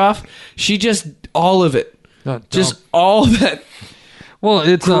moisture off, she just all of it. Just all that. Well,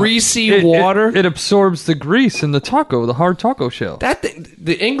 it's greasy water. It absorbs the grease in the hard taco shell.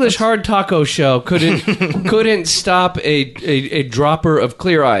 The English hard taco shell couldn't stop a dropper of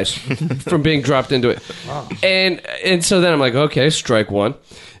Clear Eyes from being dropped into it. Wow. And so then I'm like, okay, strike one.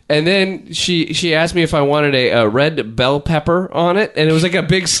 And then she asked me if I wanted a red bell pepper on it, and it was like a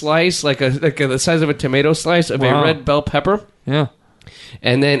big slice, like the size of a tomato slice of a red bell pepper. Yeah.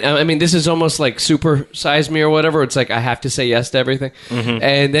 And then, I mean, this is almost like Super Size Me or whatever. It's like I have to say yes to everything. Mm-hmm.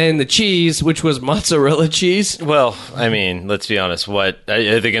 And then the cheese, which was mozzarella cheese. Well, I mean, let's be honest. What,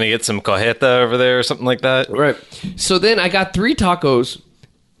 are they going to get some cojeta over there or something like that? Right. So then I got 3 tacos,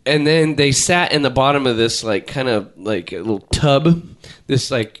 and then they sat in the bottom of this, like, kind of like a little tub, this,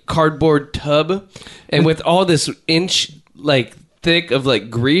 like, cardboard tub, and with all this inch, like, thick of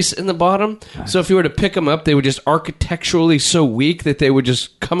like grease in the bottom. So if you were to pick them up, they were just architecturally so weak that they would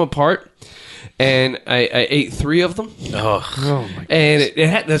just come apart. And I ate 3 of them. Oh my God. And it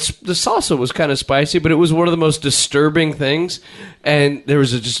had the salsa was kind of spicy, but it was one of the most disturbing things. And there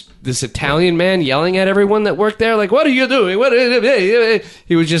was just this Italian man yelling at everyone that worked there, like, "What are you doing? What?"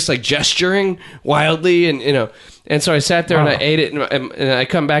 He was just like gesturing wildly, and And so I sat there and I ate it, and I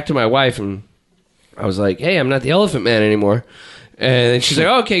come back to my wife and I was like, "Hey, I'm not the Elephant Man anymore." And then she's like,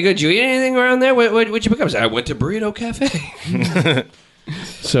 "Okay, good. Did you eat anything around there? What'd you pick up?" I said, "I went to Burrito Cafe."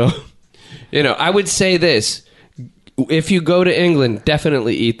 So, I would say this. If you go to England,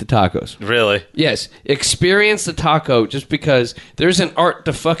 definitely eat the tacos. Really? Yes. Experience the taco just because there's an art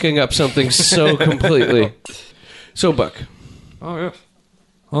to fucking up something so completely. So, Buck. Oh, yeah.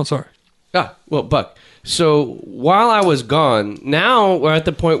 Oh, sorry. Buck. So while I was gone, now we're at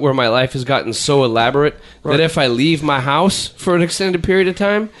the point where my life has gotten so elaborate that if I leave my house for an extended period of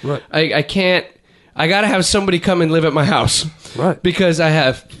time, I can't. I got to have somebody come and live at my house. Right. Because I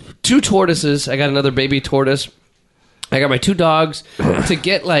have 2 tortoises. I got another baby tortoise. I got my 2 dogs. To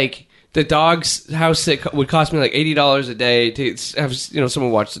get like the dog's house, it would cost me like $80 a day to have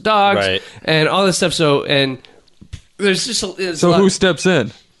someone watch the dogs and all this stuff. So and there's just who steps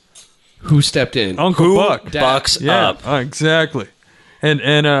in? Who stepped in? Uncle Buck. Bucks up. Exactly. And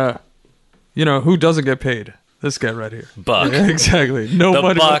you know, who doesn't get paid? This guy right here. Buck. Yeah, exactly. The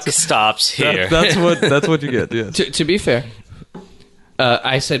Nobody buck wants stops here. that's what you get. Yes. To be fair,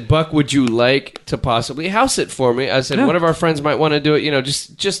 I said, Buck, would you like to possibly house it for me? I said, one of our friends might want to do it. You know,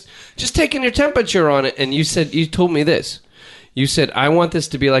 just taking your temperature on it. And you told me this. You said, I want this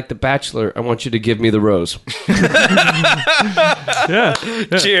to be like The Bachelor. I want you to give me the rose. Yeah.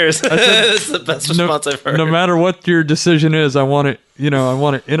 Cheers. That's the best response I've heard. No matter what your decision is, I want it. You know, I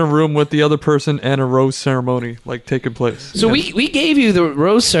want it in a room with the other person and a rose ceremony like taking place. So we gave you the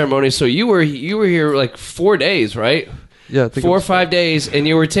rose ceremony. So you were here like 4 days, right? Yeah, I think 4 or 5 days, and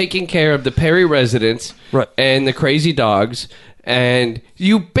you were taking care of the Perry residents, Right. and the crazy dogs, and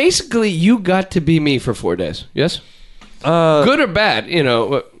you got to be me for 4 days. Yes, good or bad, you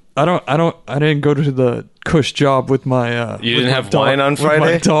know. I didn't go to the cush job with my. You with didn't my have dog- wine on with my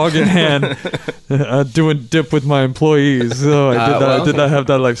Friday? dog in hand, doing dip with my employees. So I did not have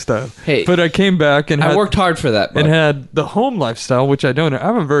that lifestyle. Hey, but I came back and I worked hard for that, and had the home lifestyle, which I don't. I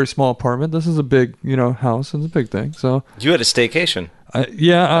have a very small apartment. This is a big, house. It's a big thing. So You had a staycation.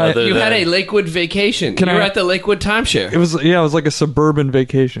 you had a Lakewood vacation. You were at the Lakewood timeshare. It was like a suburban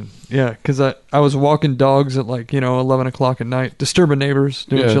vacation. Yeah, because I was walking dogs at 11 o'clock at night, disturbing neighbors,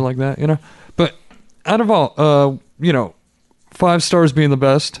 doing shit like that. But out of all, 5 stars being the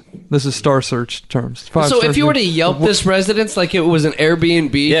best. This is Star Search terms. 5 So stars if you were to being- Yelp this residence like it was an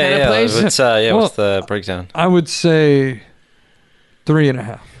Airbnb kind of place, What's the breakdown? I would say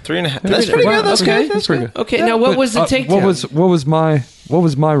 3.5. 3.5. That's pretty good. That's Okay. good. That's pretty good. good. okay. Now what was the takedown? What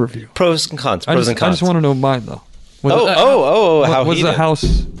was my review? Pros and cons. I Pros and cons. just want to know mine though. How was he the did.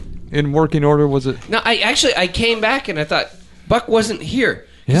 house in working order? Was it? No, I came back and I thought Buck wasn't here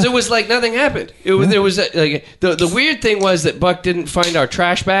because Yeah. it was like nothing happened. There was the weird thing was that Buck didn't find our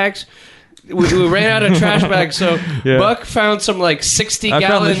trash bags. We ran out of trash bags, so Yeah. Buck found some 60 I found the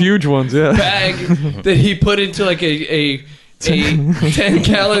gallon huge ones. Yeah. bag that he put into a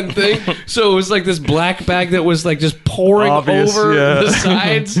 10-gallon thing. So it was like this black bag that was just pouring Obvious, over yeah. the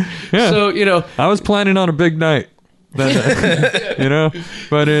sides. Yeah. So I was planning on a big night. That night,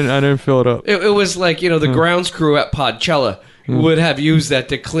 but I didn't fill it up. it was like the grounds crew at Podchella would have used that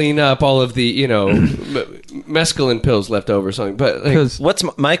to clean up all of the mescaline pills left over or something. But What's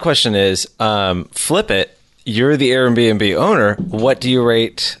my question is, flip it. You're the Airbnb owner. What do you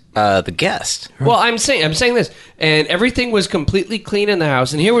rate the guest? well, I'm saying this, and everything was completely clean in the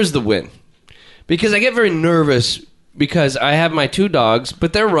house. And here was the win, because I get very nervous. Because I have my 2 dogs,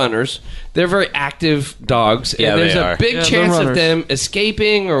 but they're runners. They're very active dogs. Yeah, and there's they a are. big Yeah, chance they're of runners. them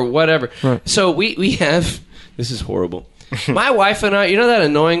escaping or whatever. Right. So we have... This is horrible. My wife and I... You know that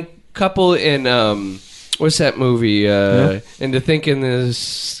annoying couple in... what's that movie? And to think in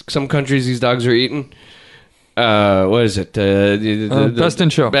some countries these dogs are eaten... what is it? Best in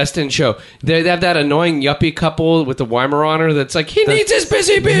Show. Best in Show. They have that annoying yuppie couple with the Weimaraner that's like, he needs his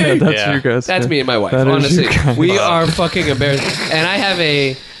busy bee. That's Yeah. you guys. That's yeah. me and my wife. That is Honestly, you guys. we are fucking embarrassed. And I have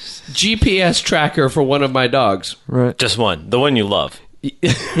a GPS tracker for one of my dogs. Right. Just one. The one you love. Your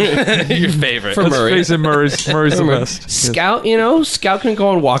favorite. For Let's Murray. face it, Murray's the best. Scout, Scout can go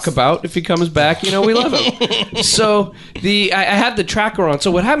on walkabout if he comes back. We love him. So I have the tracker on.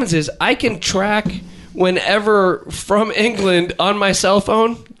 So what happens is I can track whenever from England on my cell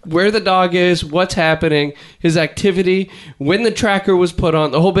phone where the dog is, what's happening, his activity, when the tracker was put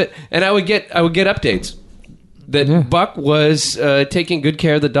on, the whole bit, and I would get updates that Buck was taking good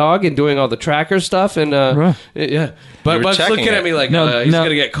care of the dog and doing all the tracker stuff, and Right. yeah, but were Buck's checking looking it. at me like No, he's no.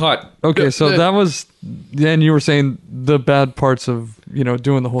 gonna get caught. Okay, so that was. Then you were saying the bad parts of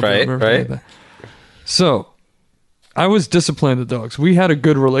doing the whole Right, job. and everything right. like that. So, I was disciplining the dogs. We had a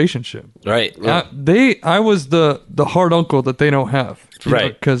good relationship. Right. I was the hard uncle that they don't have.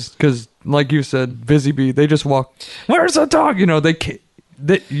 Right. Because like you said, Busy Bee, they just walk. Where's the dog?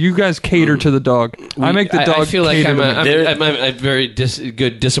 You guys cater to the dog. I make the dog. I feel like cater I'm to me. a very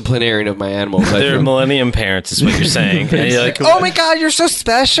good disciplinarian of my animals. I They're feel. millennium parents, is what you're saying. And you're like, Exactly. oh my God, you're so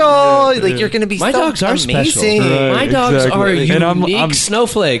special. Like, you're going to be My so dogs are amazing. special. Right, My dogs exactly. are And unique I'm-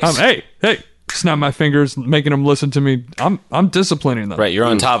 snowflakes. hey, snap my fingers, making them listen to me. I'm disciplining them. Right, you're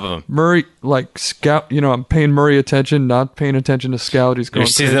on top of them. Murray, Scout, I'm paying Murray attention, not paying attention to Scout. He's going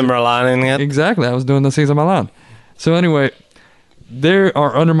You're Cesar Merlaning it. Exactly. I was doing the Cesar Milan. So anyway, they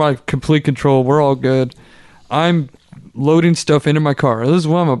are under my complete control. We're all good. I'm loading stuff into my car. This is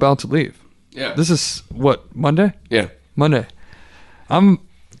when I'm about to leave. Yeah. This is what, Monday? Yeah. Monday. I'm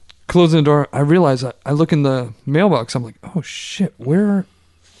closing the door. I realize I look in the mailbox. I'm like, oh shit, where?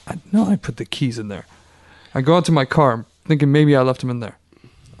 I know I put the keys in there. I go out to my car, thinking maybe I left them in there.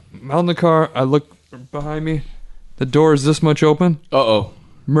 I'm out in the car. I look behind me. The door is this much open. Uh-oh.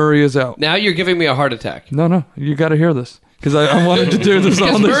 Murray is out. Now you're giving me a heart attack. No, you got to hear this because I wanted to do this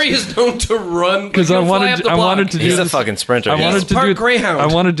Because on this. Murray is known to run. Because I wanted to do He's a this. fucking sprinter. I wanted to part do. Greyhound. I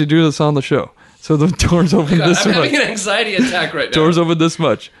wanted to do this on the show. So the door's open this I'm much. having an anxiety attack right now. Door's open this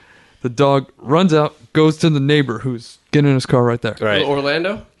much. The dog runs out, goes to the neighbor who's getting in his car right there. Right.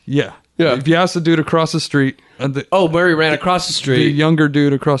 Orlando? Yeah. Yeah. If you ask the dude across the street, and Murray ran across the the street. younger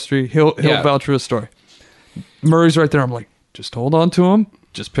dude across the street, he'll Yeah. vouch for his story. Murray's right there. I'm like, just hold on to him.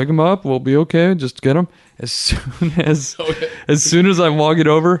 Just pick him up. We'll be okay. Just get him. As soon as I walk it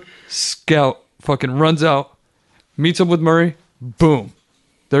over, Scout fucking runs out, meets up with Murray. Boom.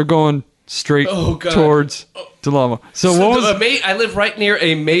 They're going straight towards Delamo. So what was I live right near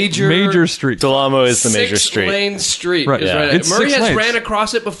a major street? Delamo is the major street. 6-lane street. Right. Is Yeah. right. It's Murray 6 has lanes. ran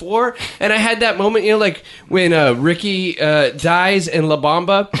across it before, and I had that moment, like when Ricky dies in La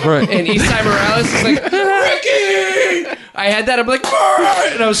Bamba, Right. and Eastside Morales is like, Ricky! I had that. I'm like,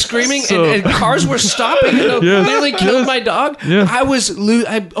 "Brr!" and I was screaming, and cars were stopping, and Yes. nearly killed Yes. my dog. Yeah.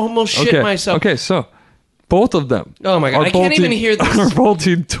 I almost shit myself. Okay, so both of them. Oh my God, are I can't even bolting- hear this. Are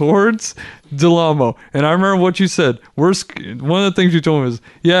bolting towards Delamo, and I remember what you said. One of the things you told me was,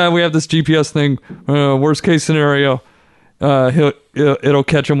 "Yeah, we have this GPS thing. Worst case scenario, it'll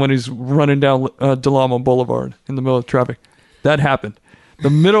catch him when he's running down Delamo Boulevard in the middle of traffic." That happened. The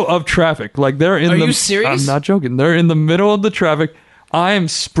middle of traffic, like they're in. Are the, you serious? I'm not joking. They're in the middle of the traffic. I am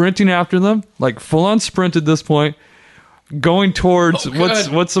sprinting after them, like full on sprint at this point. Going towards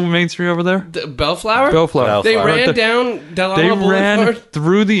what's the main street over there? Bellflower? Bellflower. They Right ran there. down Delano They Boulevard. ran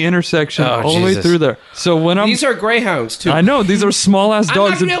through the intersection all the way Jesus. through there. So when I'm, These are greyhounds too. I know these are small ass I'm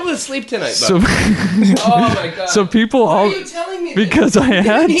dogs. not gonna be able to sleep tonight. So, Bud. Oh my God! so people Why all are you telling me because this? I You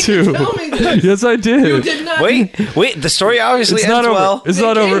had didn't need to. tell me this. Yes, I did. You did not. Wait. The story obviously It's ends not over. well. It's They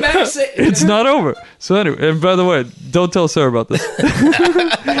not came over. back say- It's not over. So anyway, and by the way, don't tell Sarah about this.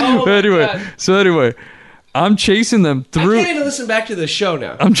 Oh my anyway, God. so anyway, I'm chasing them I through. can't even listen back to the show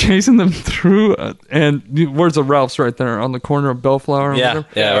now. I'm chasing them through, and where's the Ralph's right there on the corner of Bellflower? or Yeah, whatever?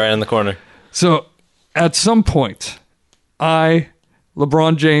 yeah, right in the corner. So at some point,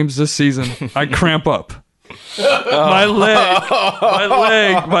 LeBron James this season, I cramp up. My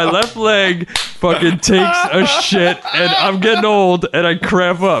left leg fucking takes a shit, and I'm getting old, and I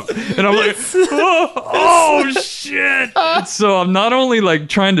cramp up, and I'm like, oh shit! And so I'm not only like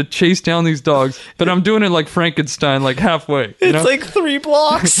trying to chase down these dogs, but I'm doing it like Frankenstein, like halfway. You know? like 3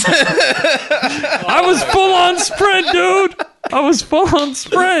 blocks. I was full on sprint, dude. I was full on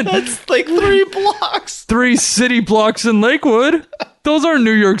sprint. It's like 3 blocks. 3 city blocks in Lakewood. Those aren't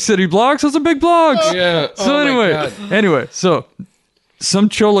New York City blocks. Those are big blocks. Yeah. So Oh my anyway, so some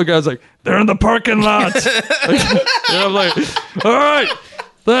cholo guy's like, they're in the parking lot. And I'm like, all right,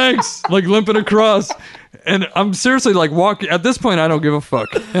 thanks. Like limping across. And I'm seriously like walking. At this point, I don't give a fuck.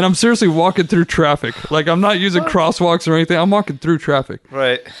 And I'm seriously walking through traffic. Like I'm not using crosswalks or anything. I'm walking through traffic.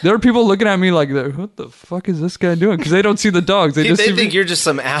 Right. There are people looking at me like, what the fuck is this guy doing? Because they don't see the dogs. They just see think me. you're just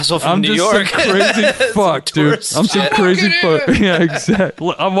some asshole from I'm New just York. some crazy fuck, dude. tourist I'm some shit. crazy Look fuck. at Yeah,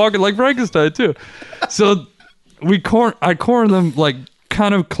 exactly. I'm walking like Frankenstein too. So I corner them like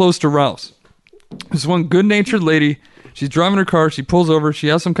kind of close to Ralph's. This one good-natured lady. She's driving her car. She pulls over. She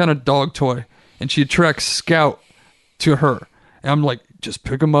has some kind of dog toy, and she attracts Scout to her. And I'm like, just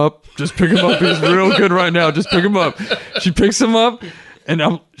pick him up. Just pick him up. He's real good right now. Just pick him up. She picks him up, and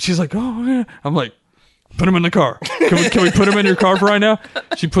she's like, oh yeah. I'm like, put him in the car. Can we put him in your car for right now?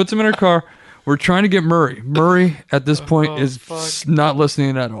 She puts him in her car. We're trying to get Murray. Murray at this point is not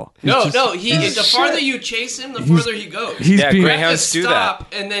listening at all. He's No, just- no. The farther you chase him, the further he goes. He's Yeah, being, You have to Greyhounds do that.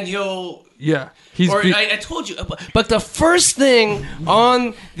 stop, and then he'll. yeah. He's Or being, I told you, but the first thing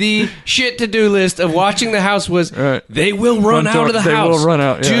on the shit to do list of watching the house was Right. they will run out of the They house. will run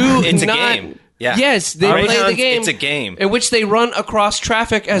out, yeah. Do It's a not- game. Yeah. Yes, they play the Greyhounds, game. it's a game. in which they run across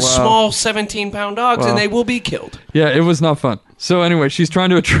traffic as Wow. small 17-pound dogs, Wow. and they will be killed. yeah, it was not fun. So anyway, she's trying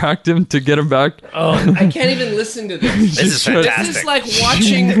to attract him to get him back. Oh, I can't even listen to this. This is trying- fantastic. This is like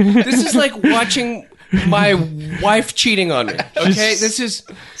watching. This is like watching my wife cheating on me. Okay, this is.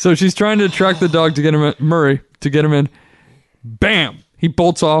 So she's trying to attract the dog to get him Murray to get him in. Bam! He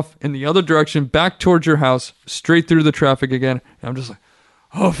bolts off in the other direction, back towards your house, straight through the traffic again. And I'm just like,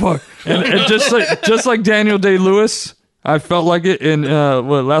 oh fuck! And just like Daniel Day-Lewis, I felt like it in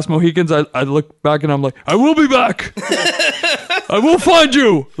Last Mohicans. I look back and I'm like, I will be back. I will find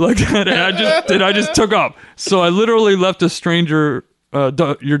you. Like that. And I just took off. So I literally left a stranger.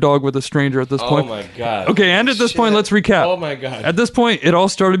 Your dog with a stranger at this point. Oh my god. Okay, and at this point, let's recap. Oh my god. At this point, it all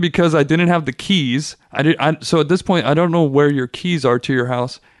started because I didn't have the keys. So at this point, I don't know where your keys are to your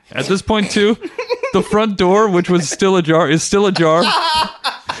house, At this point, too, the front door, which was still ajar, is still ajar.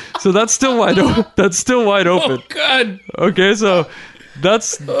 So that's still wide open. That's still wide open. Oh, God. Okay, so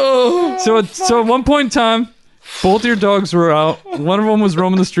that's... So at one point in time, both your dogs were out. One of them was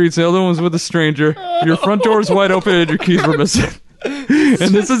roaming the streets. The other one was with a stranger. Your front door was wide open and your keys were missing.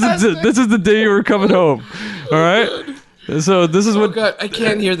 And this is the day you were coming home. All right? So this is what... Oh, God, I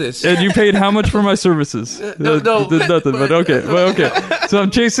can't hear this. And you paid how much for my services? No. Nothing, but okay. Well, okay. So I'm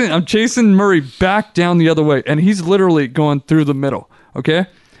chasing Murray back down the other way, and he's literally going through the middle, okay?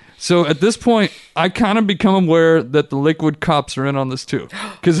 So at this point, I kind of become aware that the Lakewood cops are in on this too.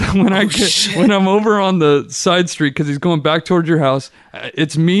 Because when I'm over on the side street, because he's going back towards your house,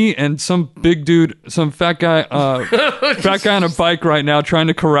 it's me and some big dude, some fat guy on a bike right now, trying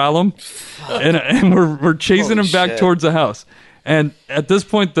to corral him, and we're chasing him back towards the house. And at this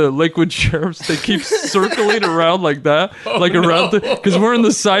point, the Lakewood sheriffs, they keep circling around like that, because we're in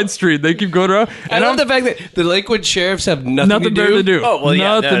the side street. They keep going around. I love the fact that the Lakewood sheriffs have nothing better to do. Oh, well,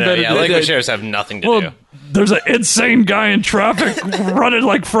 yeah. Nothing better to do. Lakewood sheriffs have nothing to do. There's an insane guy in traffic running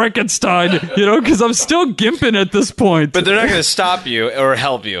like Frankenstein, because I'm still gimping at this point. But they're not going to stop you or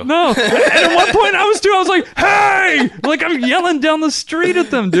help you. No. And at one point I was like, hey! Like I'm yelling down the street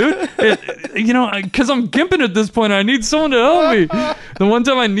at them, dude. Because I'm gimping at this point. I need someone to help me. The one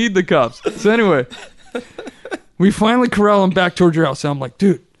time I need the cops. So anyway, we finally corral him back towards your house. And I'm like,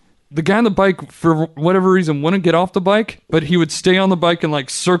 dude, the guy on the bike, for whatever reason, wouldn't get off the bike, but he would stay on the bike and, like,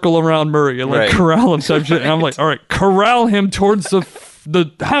 circle around Murray and, like, corral him type shit. And I'm like, all right, corral him towards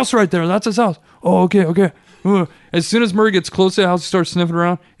the house right there. That's his house. Oh, okay. As soon as Murray gets close to the house, he starts sniffing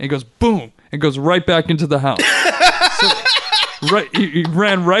around, and he goes, boom, and goes right back into the house. He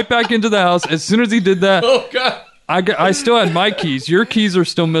ran right back into the house. As soon as he did that, oh, God. I still had my keys. Your keys are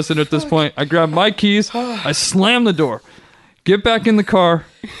still missing at this point. I grabbed my keys. I slammed the door. Get back in the car,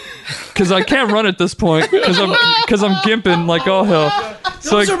 because I can't run at this point, because I'm gimping like all hell.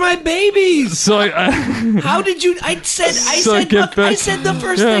 Those are my babies. So how did you? I said the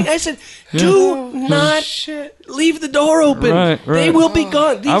first thing. I said, do not leave the door open. Right. They will be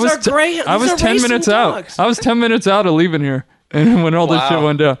gone. These are greyhounds. I was 10 minutes out. I was 10 minutes out of leaving here, and when all this shit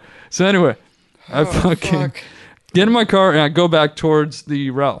went down. So anyway, I get in my car and I go back towards the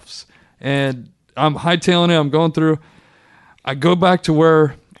Ralphs, and I'm hightailing it. I'm going through. I go back to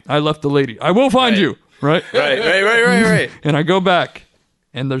where I left the lady. I will find you, right? Right. And I go back,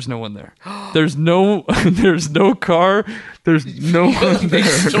 and there's no one there. There's no car. There's no one there.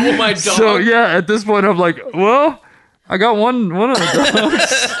 Stole my dog. So yeah, at this point, I'm like, well, I got one of the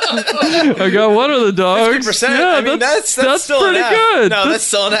dogs. I got one of the dogs. 50%. Yeah, I mean, that's still pretty an F. good. No, that's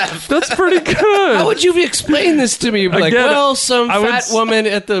still an F. That's pretty good. How would you explain this to me? You'd be like, Again, well, some fat woman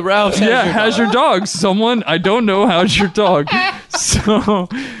at the Ralph's has your dog. Someone, I don't know, how's your dog? So,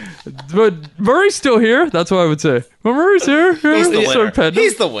 but Murray's still here. That's what I would say. But Murray's here. He's the winner.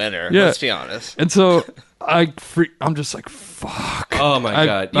 He's the winner. Yeah. Let's be honest. And so I'm just like, fuck. Oh my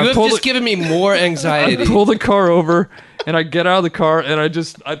God. You have just given me more anxiety. I pull the car over and I get out of the car and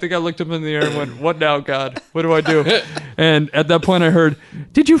I think I looked up in the air and went, what now, God? What do I do? And at that point I heard,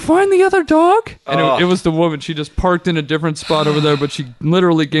 did you find the other dog? And it was the woman. She just parked in a different spot over there, but she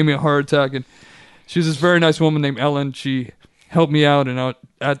literally gave me a heart attack. And she was this very nice woman named Ellen. She helped me out, and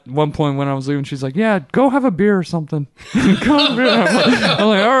at one point when I was leaving, she's like, yeah, go have a beer or something. I'm like,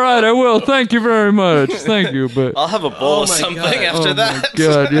 all right, I will. Thank you very much. Thank you. But I'll have a bowl of something after that. Oh, my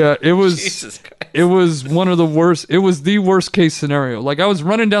God, yeah. It was one of the worst. It was the worst case scenario. Like, I was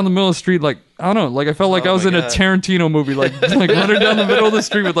running down the middle of the street, like, I don't know, like I felt like I was in a Tarantino movie, like running down the middle of the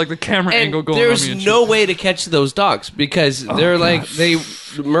street with like the camera angle going on me. There's no way to catch those dogs because they're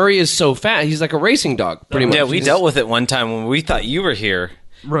Murray is so fat. He's like a racing dog, pretty much. Yeah, we dealt with it one time when we thought you were here.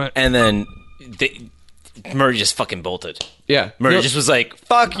 Right. And then Murray just fucking bolted. Yeah. Murray just was like,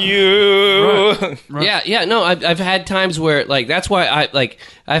 fuck you. Right. Yeah, no, I've had times where, like, that's why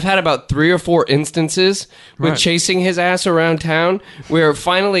I've had about 3 or 4 instances with chasing his ass around town where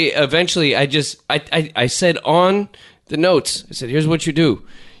eventually I said on the notes, I said, here's what you do.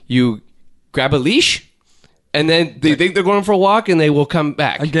 You grab a leash, and then they think they're going for a walk, and they will come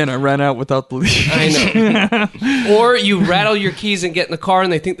back. Again, I ran out without the leash. I know. Or you rattle your keys and get in the car,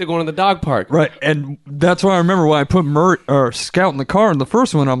 and they think they're going to the dog park. Right, and that's why I remember when I put Scout in the car in the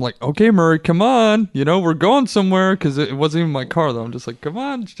first one, I'm like, okay, Murray, come on. We're going somewhere, because it wasn't even my car, though. I'm just like, come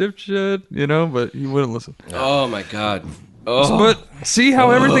on, shit, but he wouldn't listen. Oh, my God. Oh. But see how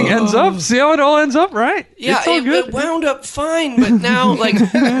everything ends up? See how it all ends up, right? Yeah, it's all good. It wound up fine, but now, like,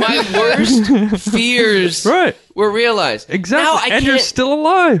 my worst fears were realized. Exactly, now and you're still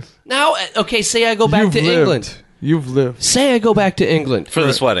alive. Now, okay, say I go back to England. You've lived. Say I go back to England For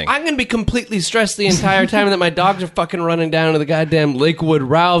this wedding. I'm going to be completely stressed the entire time that my dogs are fucking running down to the goddamn Lakewood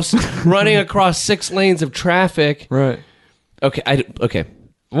Ralphs, running across 6 lanes of traffic. Right. Okay, okay.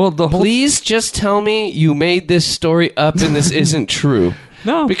 Well, the whole... Please just tell me you made this story up and this isn't true.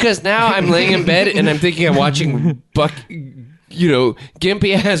 No. Because now I'm laying in bed and I'm thinking I'm watching Buck,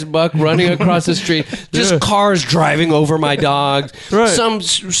 gimpy-ass Buck running across the street. Just cars driving over my dogs. Right.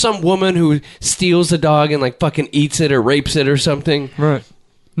 Some woman who steals the dog and like fucking eats it or rapes it or something. Right.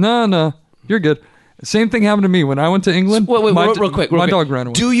 No. You're good. Same thing happened to me when I went to England. Wait, real quick. My dog ran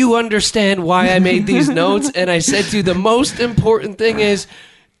away. Do you understand why I made these notes? And I said to you, the most important thing is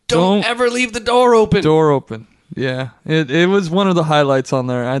don't ever leave the door open. Door open. Yeah. It was one of the highlights on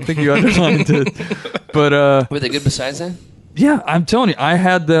there. I think you underlined it. But were they good besides that? Yeah, I'm telling you, I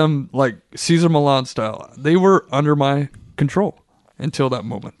had them like Cesar Millan style. They were under my control until that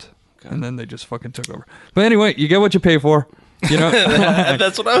moment. Okay. And then they just fucking took over. But anyway, you get what you pay for. You know,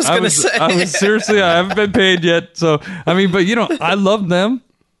 that's what I was going to say. I haven't been paid yet. So, I mean, but I love them.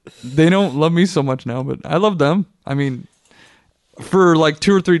 They don't love me so much now, but I love them. I mean, for like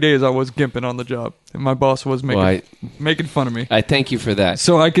 2 or 3 days, I was gimping on the job, and my boss was making fun of me. I thank you for that.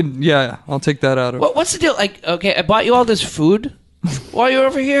 So I can, I'll take that out of it. What's the deal? Like, okay, I bought you all this food while you were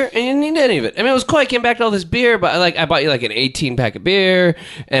over here, and you didn't need any of it. I mean, it was cool. I came back to all this beer, but I bought you like an 18-pack of beer,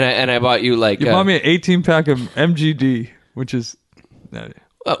 and I bought you like... You bought me an 18-pack of MGD, which is... What?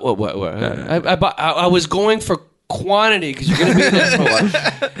 I was going for quantity because you're going to be there for a while.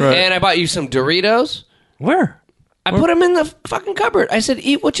 Right. And I bought you some Doritos. Where? I put them in the fucking cupboard. I said,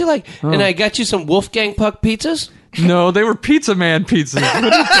 eat what you like. Oh. And I got you some Wolfgang Puck pizzas. No, they were Pizza Man pizzas.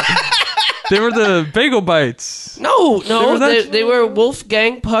 They were the bagel bites. No, they were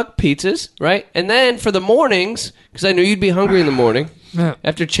Wolfgang Puck pizzas, right? And then for the mornings, because I knew you'd be hungry in the morning,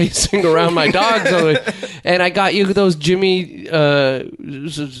 after chasing around my dogs, and I got you those Jimmy Dean.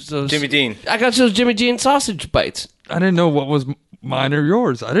 I got those Jimmy Dean sausage bites. I didn't know what was mine or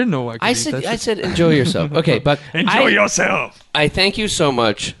yours. I didn't know I said enjoy yourself. Okay, but enjoy yourself. I thank you so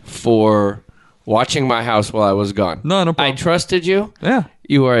much for watching my house while I was gone. No problem. I trusted you. Yeah.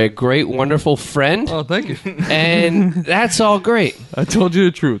 You are a great, wonderful friend. Oh, thank you. And that's all great. I told you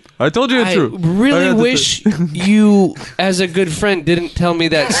the truth. I really wish you, as a good friend, didn't tell me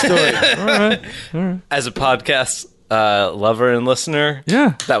that story. All right. As a podcast lover and listener,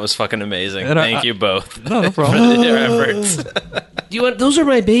 that was fucking amazing. And Thank you both. No problem. for your efforts. Those are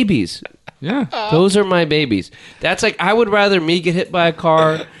my babies. Yeah. Those are my babies. That's like, I would rather me get hit by a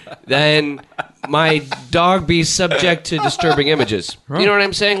car than my dog be subject to disturbing images. Right. You know what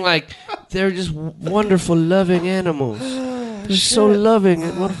I'm saying? Like, they're just wonderful, loving animals. They're so loving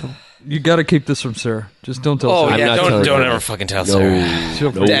and wonderful. You got to keep this from Sarah. Just don't tell Sarah. Yeah, don't ever fucking tell Sarah.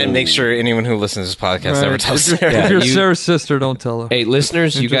 And make sure anyone who listens to this podcast never tells Sarah. If you're Sarah's sister, don't tell her. Hey,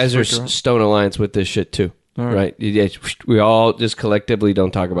 listeners, you guys are Stone Alliance with this shit too. Right? We all just collectively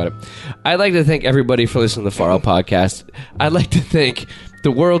don't talk about it. I'd like to thank everybody for listening to the Far Out Podcast. I'd like to thank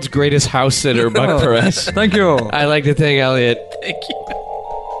the world's greatest house sitter, Buck Perez. Thank you. I'd like to thank Elliot. Thank you.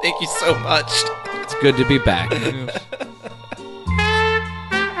 Thank you so much. It's good to be back.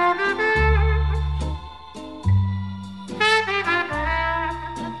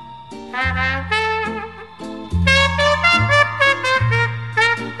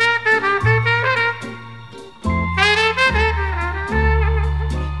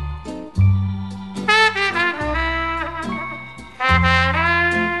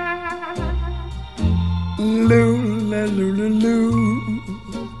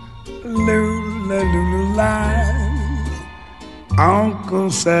 Uncle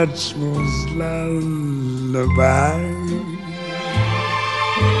Satchmel's lullaby.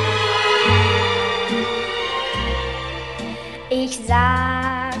 Ich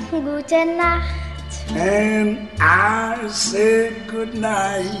sag gute Nacht, and I said good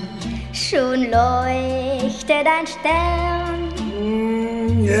night. Schon leuchtet ein Stern.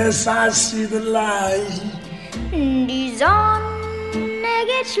 Yes, I see the light. Die Sonne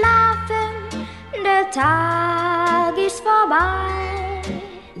geht schlafen, der Tag ist vorbei.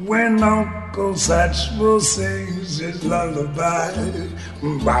 When Uncle Satchel sings his lullaby,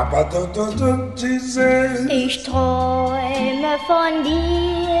 Baba do she says, ich träume von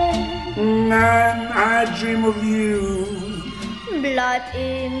dir, and I dream of you. Bleib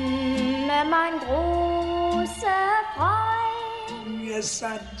immer mein großer Freund. Yes,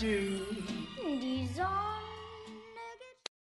 I do.